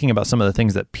just thinking about some of the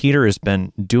things that Peter has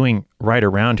been doing right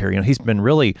around here, he's been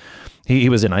really, he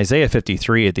was in Isaiah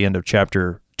 53 at the end of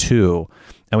chapter 2.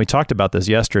 And we talked about this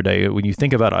yesterday. When you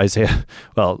think about Isaiah,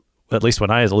 well, at least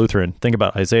when I, as a Lutheran, think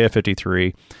about Isaiah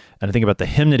 53, and I think about the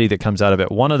hymnody that comes out of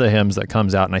it, one of the hymns that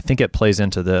comes out, and I think it plays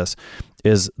into this,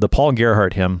 is the Paul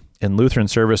Gerhardt hymn in Lutheran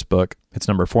Service Book. It's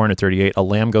number 438, A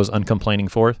Lamb Goes Uncomplaining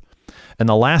Forth. And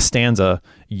the last stanza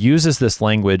uses this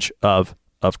language of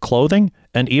clothing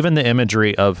and even the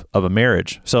imagery of a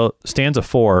marriage. So stanza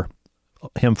 4,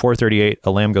 Hymn 438,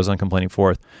 A Lamb Goes Uncomplaining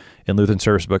Forth, in Lutheran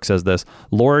Service Book says this: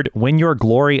 Lord, when your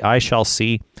glory I shall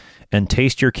see, and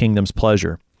taste your kingdom's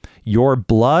pleasure, your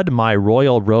blood my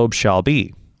royal robe shall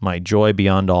be, my joy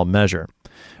beyond all measure.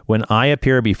 When I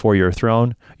appear before your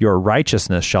throne, your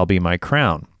righteousness shall be my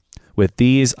crown. With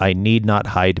these I need not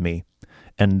hide me.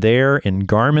 And there in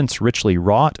garments richly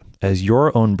wrought, as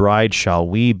your own bride shall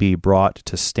we be brought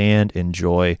to stand in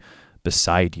joy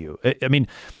beside you. I mean,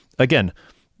 again,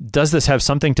 does this have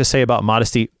something to say about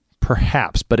modesty?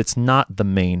 Perhaps, but it's not the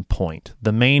main point.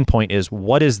 The main point is,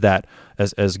 what is that,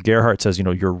 as Gerhardt says,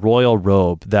 your royal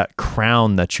robe, that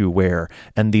crown that you wear,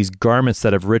 and these garments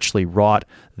that have richly wrought,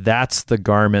 that's the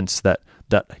garments that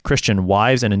Christian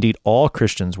wives and indeed all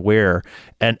Christians wear,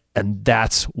 and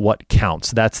that's what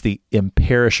counts. That's the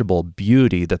imperishable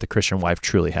beauty that the Christian wife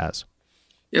truly has.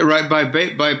 Yeah, right.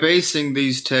 By basing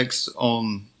these texts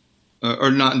on,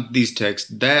 or not these texts,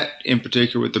 that in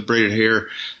particular with the braided hair,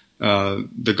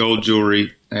 the gold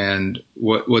jewelry, and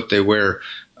what they wear.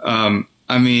 I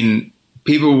mean,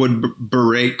 people would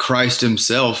berate Christ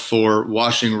himself for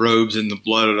washing robes in the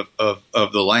blood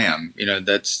of the Lamb.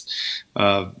 That's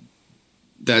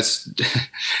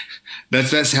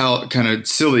how kind of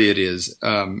silly it is.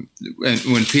 And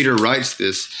when Peter writes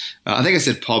this, I think I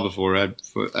said Paul before.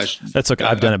 That's okay.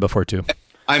 I've done it before too.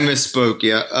 I misspoke.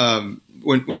 Yeah.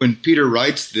 When Peter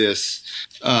writes this,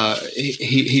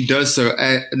 he does so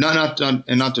not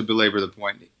to belabor the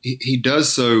point. He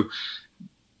does so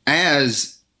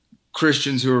as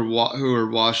Christians who are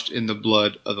washed in the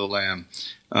blood of the Lamb.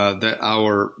 That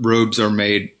our robes are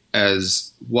made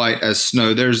as white as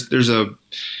snow. There's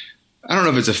I don't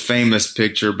know if it's a famous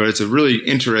picture, but it's a really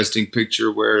interesting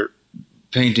picture where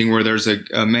there's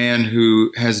a man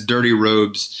who has dirty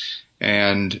robes,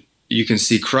 and you can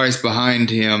see Christ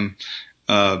behind him,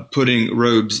 putting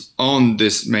robes on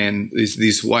this man,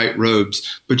 these white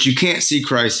robes, but you can't see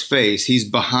Christ's face. He's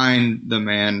behind the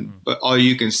man, but all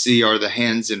you can see are the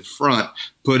hands in front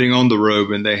putting on the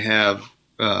robe, and they have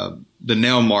the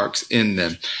nail marks in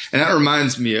them. And that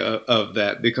reminds me of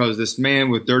that, because this man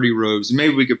with dirty robes,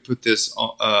 maybe we could put this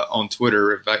on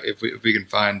Twitter if we can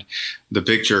find the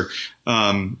picture.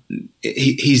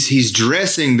 He's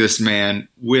dressing this man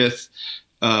with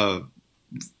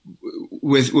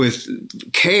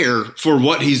care for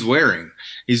what he's wearing.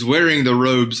 He's wearing the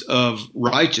robes of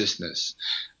righteousness.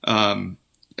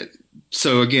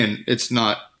 So again, it's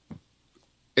not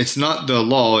the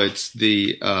law. It's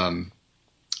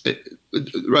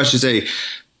I should say,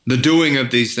 the doing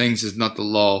of these things is not the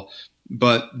law,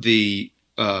 but the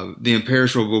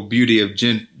imperishable beauty of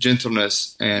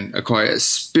gentleness and a quiet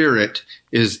spirit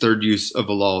is third use of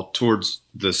a law towards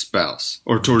the spouse,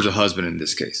 or towards a husband in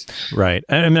this case. Right.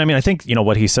 I mean, I think,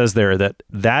 what he says there,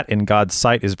 that in God's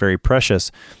sight is very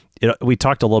precious. We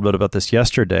talked a little bit about this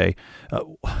yesterday.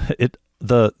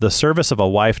 The service of a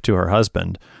wife to her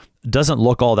husband doesn't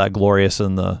look all that glorious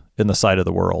in the sight of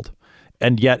the world.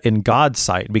 And yet in God's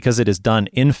sight, because it is done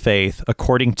in faith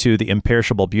according to the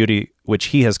imperishable beauty which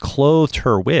he has clothed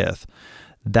her with,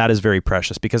 that is very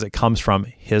precious because it comes from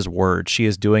his word. She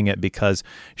is doing it because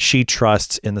she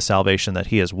trusts in the salvation that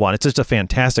he has won. It's just a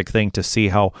fantastic thing to see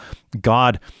how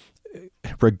God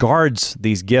regards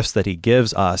these gifts that he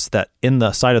gives us that in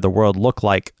the sight of the world look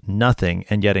like nothing,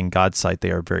 and yet in God's sight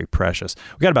they are very precious.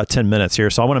 We've got about 10 minutes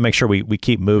here, so I want to make sure we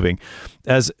keep moving.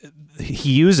 As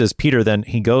he uses Peter, then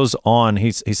he goes on,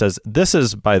 he says, this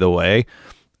is, by the way,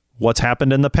 what's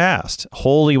happened in the past.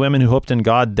 Holy women who hoped in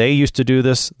God, they used to do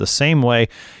this the same way.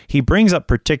 He brings up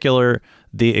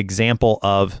the example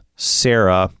of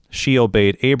Sarah. She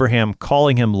obeyed Abraham,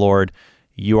 calling him Lord.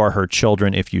 You are her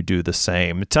children if you do the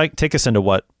same. Take us into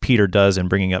what Peter does in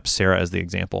bringing up Sarah as the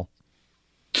example.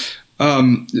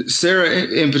 Sarah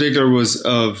in particular was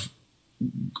of,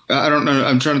 I don't know,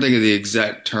 I'm trying to think of the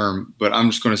exact term, but I'm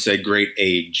just going to say great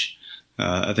age.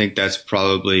 I think that's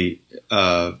probably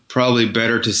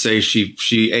better to say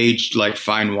she aged like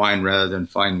fine wine rather than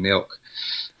fine milk.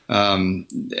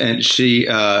 And she,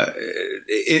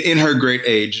 in her great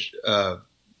age,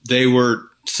 they were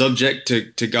subject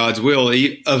to God's will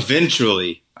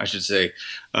eventually, I should say.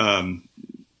 And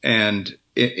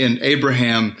in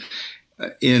Abraham,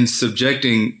 in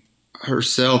subjecting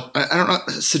herself, I don't know,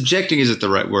 subjecting isn't the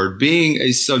right word, being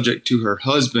a subject to her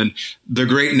husband, the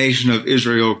great nation of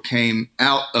Israel came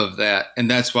out of that. And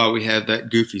that's why we have that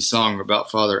goofy song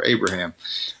about Father Abraham.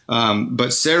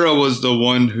 But Sarah was the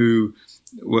one who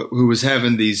was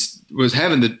having the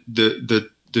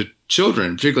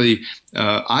children, particularly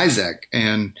Isaac.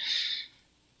 And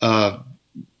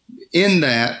in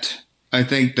that, I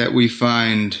think that we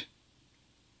find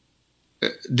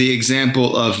the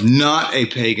example of not a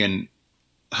pagan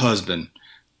husband,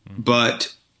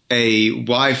 but a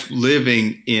wife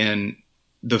living in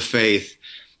the faith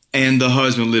and the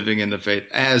husband living in the faith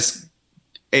as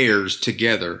heirs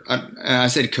together. I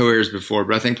said co-heirs before,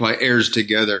 but I think probably heirs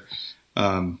together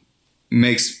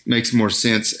makes more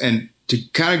sense. And to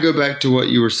kind of go back to what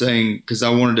you were saying, because I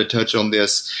wanted to touch on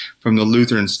this from the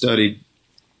Lutheran Study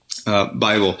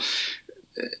Bible.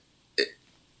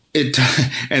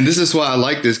 And this is why I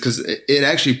like this, because it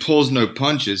actually pulls no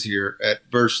punches here at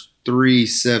verse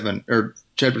 3:7 or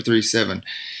chapter 3:7.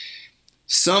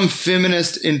 Some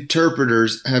feminist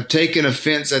interpreters have taken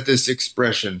offense at this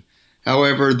expression.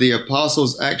 However, the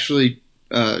apostles actually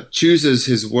chooses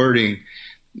his wording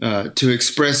to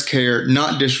express care,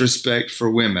 not disrespect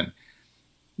for women.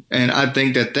 And I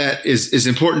think that is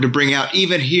important to bring out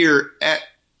even here at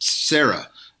Sarah.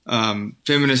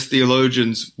 Feminist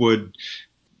theologians would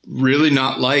really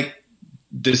not like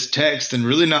this text and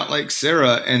really not like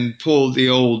Sarah and pull the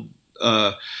old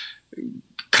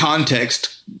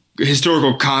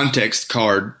historical context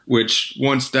card, which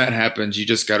once that happens, you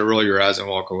just got to roll your eyes and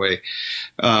walk away.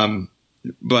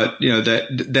 But you know,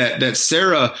 that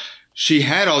Sarah, she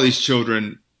had all these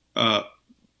children,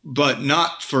 but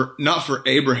not for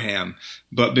Abraham,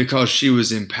 but because she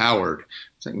was empowered.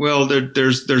 It's like, well,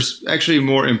 there's actually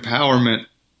more empowerment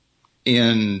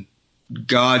in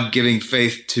God giving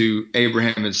faith to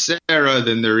Abraham and Sarah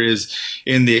than there is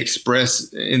in the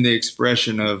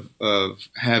expression of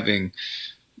having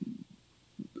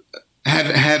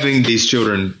these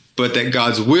children, but that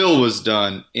God's will was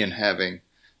done in having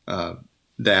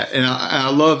that. And I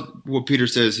love what Peter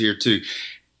says here too.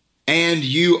 And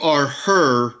you are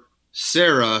her,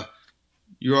 Sarah,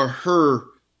 you are her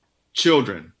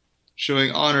children,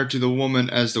 showing honor to the woman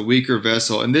as the weaker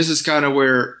vessel. And this is kind of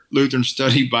where Lutheran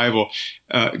Study Bible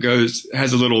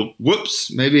has a little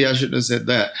whoops. Maybe I shouldn't have said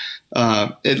that.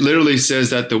 It literally says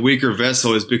that the weaker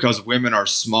vessel is because women are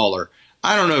smaller.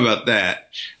 I don't know about that,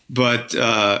 but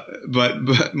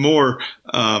more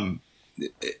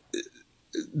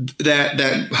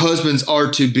that husbands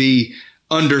are to be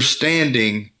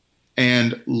understanding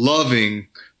and loving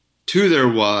to their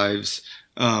wives,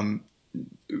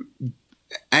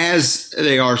 as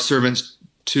they are servants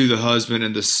to the husband,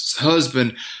 and the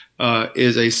husband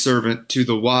is a servant to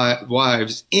the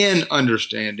wives in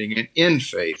understanding and in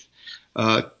faith.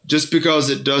 Just because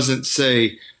it doesn't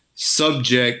say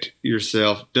subject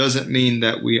yourself doesn't mean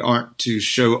that we aren't to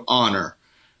show honor.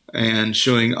 And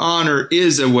showing honor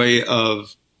is a way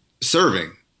of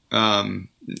serving.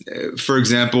 For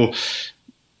example,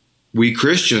 we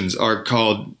Christians are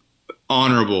called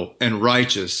honorable and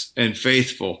righteous and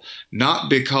faithful, not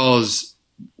because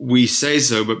we say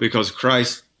so, but because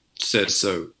Christ said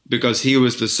so, because he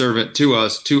was the servant to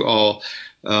us, to all,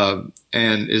 and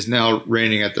is now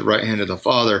reigning at the right hand of the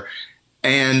Father.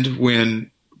 And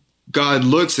when God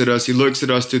looks at us, he looks at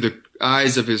us through the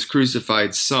eyes of his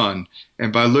crucified Son.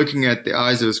 And by looking at the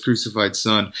eyes of his crucified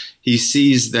Son, he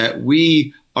sees that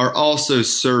we are also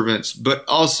servants, but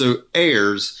also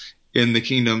heirs in the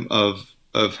kingdom of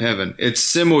heaven. It's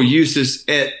simul justus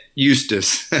et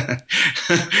justus.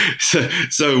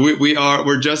 so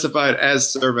we're justified as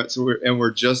servants, and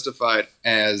we're justified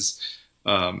as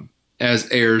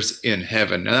heirs in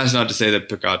heaven. Now that's not to say that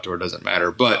peccator doesn't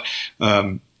matter, but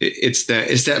it's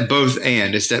that both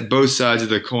and. It's that both sides of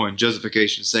the coin: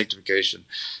 justification, sanctification,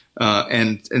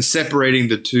 and separating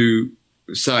the two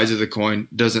sides of the coin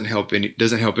doesn't help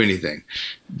anything.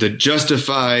 The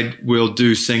justified will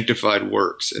do sanctified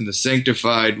works, and the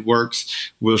sanctified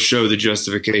works will show the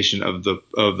justification of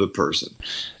the person.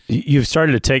 You've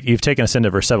taken us into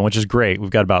verse 7, which is great. We've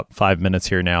got about 5 minutes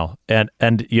here now,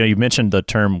 and you mentioned the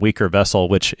term weaker vessel,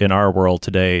 which in our world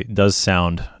today does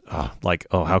sound like,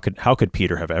 how could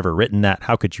Peter have ever written that?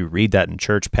 How could you read that in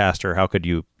church, Pastor? How could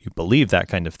you believe that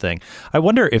kind of thing? I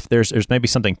wonder if there's maybe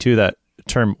something to that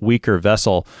term weaker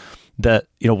vessel that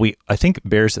I think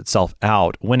bears itself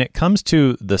out when it comes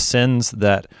to the sins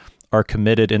that are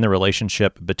committed in the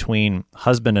relationship between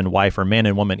husband and wife, or man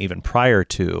and woman even prior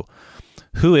to.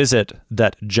 Who is it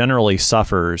that generally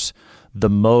suffers the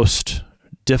most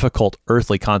difficult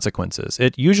earthly consequences?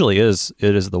 It usually is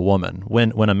the woman.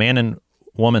 When a man and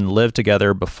woman live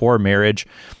together before marriage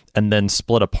and then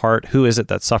split apart, who is it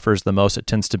that suffers the most? It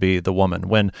tends to be the woman.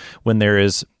 When there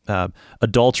is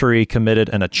adultery committed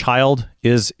and a child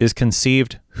is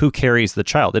conceived, who carries the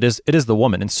child? It is the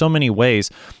woman. In so many ways,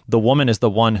 the woman is the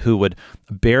one who would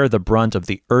bear the brunt of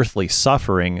the earthly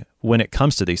suffering when it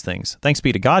comes to these things. Thanks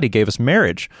be to God, he gave us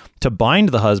marriage to bind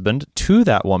the husband to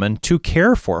that woman, to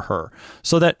care for her.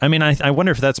 So that, I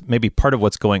wonder if that's maybe part of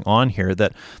what's going on here,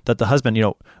 that the husband,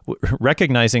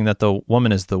 recognizing that the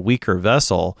woman is the weaker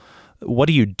vessel, what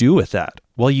do you do with that?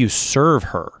 Well, you serve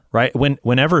her, right?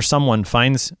 Whenever someone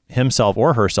finds himself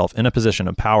or herself in a position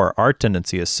of power, our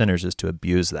tendency as sinners is to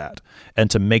abuse that and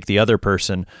to make the other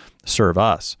person serve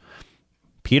us.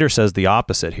 Peter says the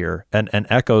opposite here and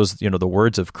echoes, the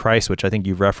words of Christ, which I think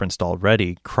you've referenced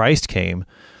already. Christ came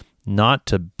not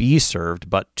to be served,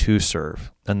 but to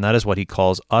serve. And that is what he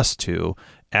calls us to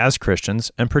as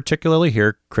Christians, and particularly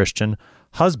here, Christian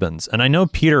husbands. And I know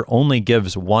Peter only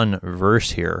gives one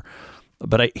verse here,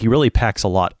 but he really packs a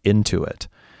lot into it.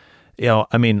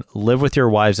 Live with your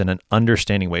wives in an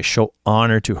understanding way, show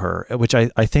honor to her, which I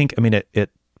think,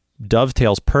 it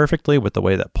dovetails perfectly with the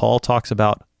way that Paul talks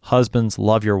about husbands,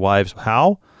 love your wives.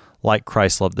 How? Like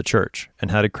Christ loved the church. And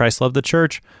how did Christ love the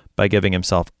church? By giving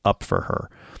himself up for her.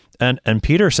 And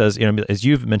Peter says, as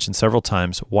you've mentioned several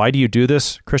times, why do you do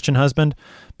this, Christian husband?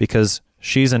 Because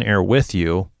she's an heir with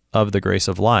you of the grace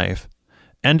of life.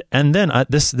 And then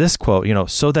this quote,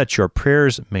 so that your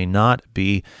prayers may not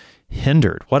be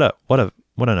hindered. What an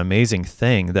amazing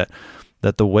thing that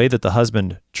the way that the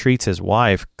husband treats his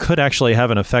wife could actually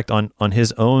have an effect on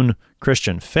his own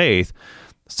Christian faith.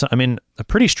 So, a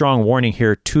pretty strong warning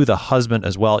here to the husband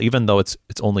as well, even though it's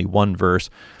only one verse.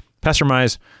 Pastor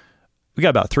Mize, we got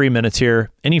about 3 minutes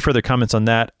here. Any further comments on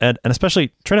that? And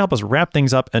especially try to help us wrap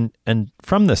things up and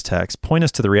from this text, point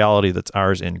us to the reality that's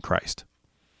ours in Christ.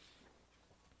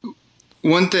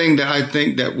 One thing that I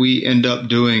think that we end up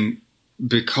doing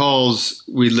because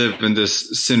we live in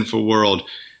this sinful world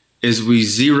is we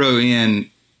zero in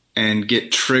and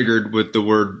get triggered with the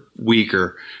word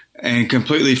weaker and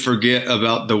completely forget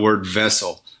about the word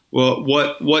vessel. Well,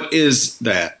 what is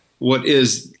that? What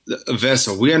is a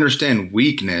vessel? We understand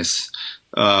weakness,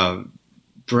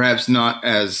 perhaps not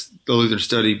as the Lutheran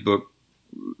Study Book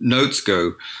notes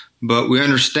go, but we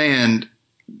understand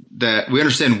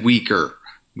weaker.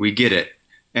 We get it.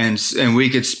 And we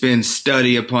could spend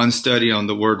study upon study on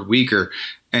the word weaker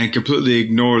and completely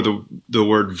ignore the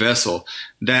word vessel,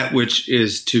 that which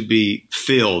is to be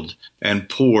filled and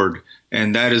poured.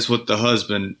 And that is what the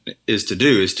husband is to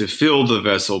do, is to fill the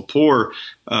vessel, pour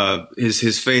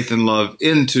his faith and love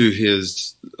into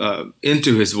his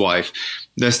wife.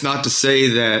 That's not to say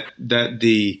that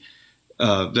the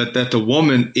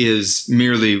woman is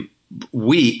merely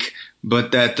weak,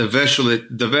 but that the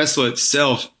vessel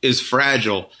itself is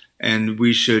fragile, and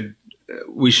we should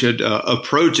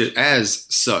approach it as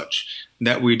such,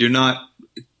 that we do not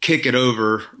kick it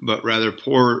over, but rather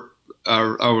pour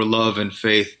our love and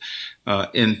faith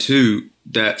into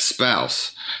that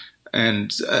spouse.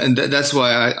 And that's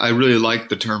why I really like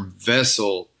the term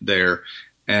vessel there,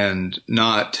 and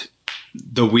not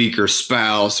the weaker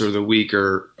spouse or the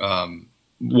weaker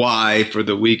wife or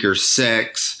the weaker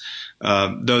sex.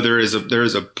 Though there is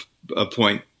a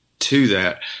point to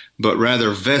that, but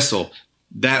rather vessel,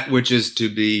 that which is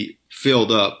to be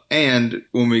filled up. And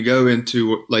when we go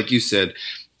into, like you said,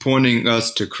 pointing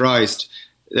us to Christ,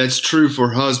 that's true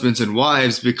for husbands and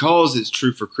wives because it's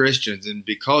true for Christians, and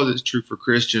because it's true for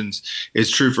Christians, it's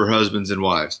true for husbands and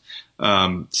wives.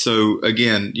 So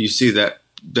again, you see that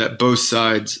both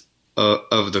sides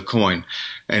of the coin,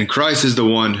 and Christ is the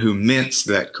one who mints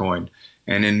that coin.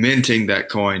 And in minting that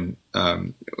coin,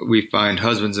 we find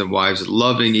husbands and wives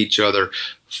loving each other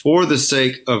for the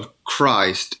sake of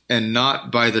Christ and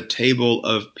not by the table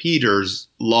of Peter's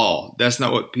law. That's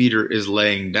not what Peter is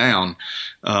laying down.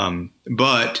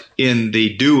 But in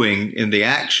the doing, in the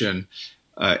action,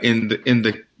 in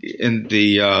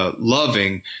the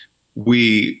loving,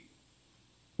 we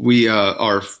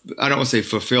are, I don't want to say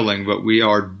fulfilling, but we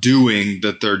are doing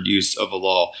the third use of a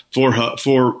law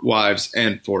for wives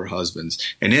and for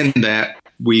husbands. And in that,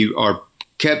 we are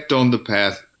kept on the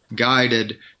path,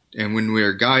 guided. And when we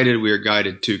are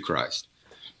guided to Christ.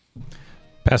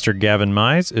 Pastor Gavin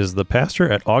Mize is the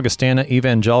pastor at Augustana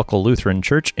Evangelical Lutheran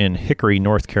Church in Hickory,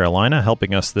 North Carolina,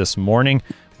 helping us this morning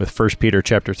with 1 Peter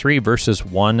chapter 3, verses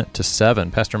 1 to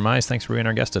 7. Pastor Mize, thanks for being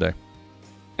our guest today.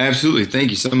 Absolutely.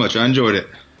 Thank you so much. I enjoyed it.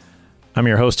 I'm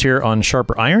your host here on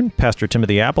Sharper Iron, Pastor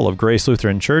Timothy Apple of Grace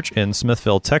Lutheran Church in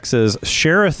Smithville, Texas.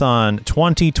 Share-a-thon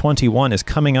 2021 is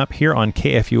coming up here on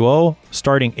KFUO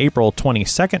starting April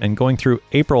 22nd and going through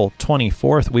April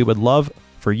 24th. We would love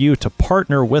for you to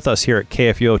partner with us here at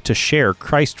KFUO to share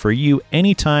Christ for you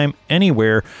anytime,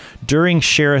 anywhere during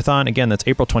Share-a-thon. Again, that's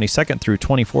April 22nd through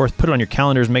 24th. Put it on your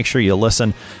calendars. Make sure you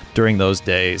listen during those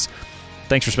days.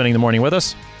 Thanks for spending the morning with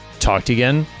us. Talk to you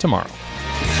again tomorrow.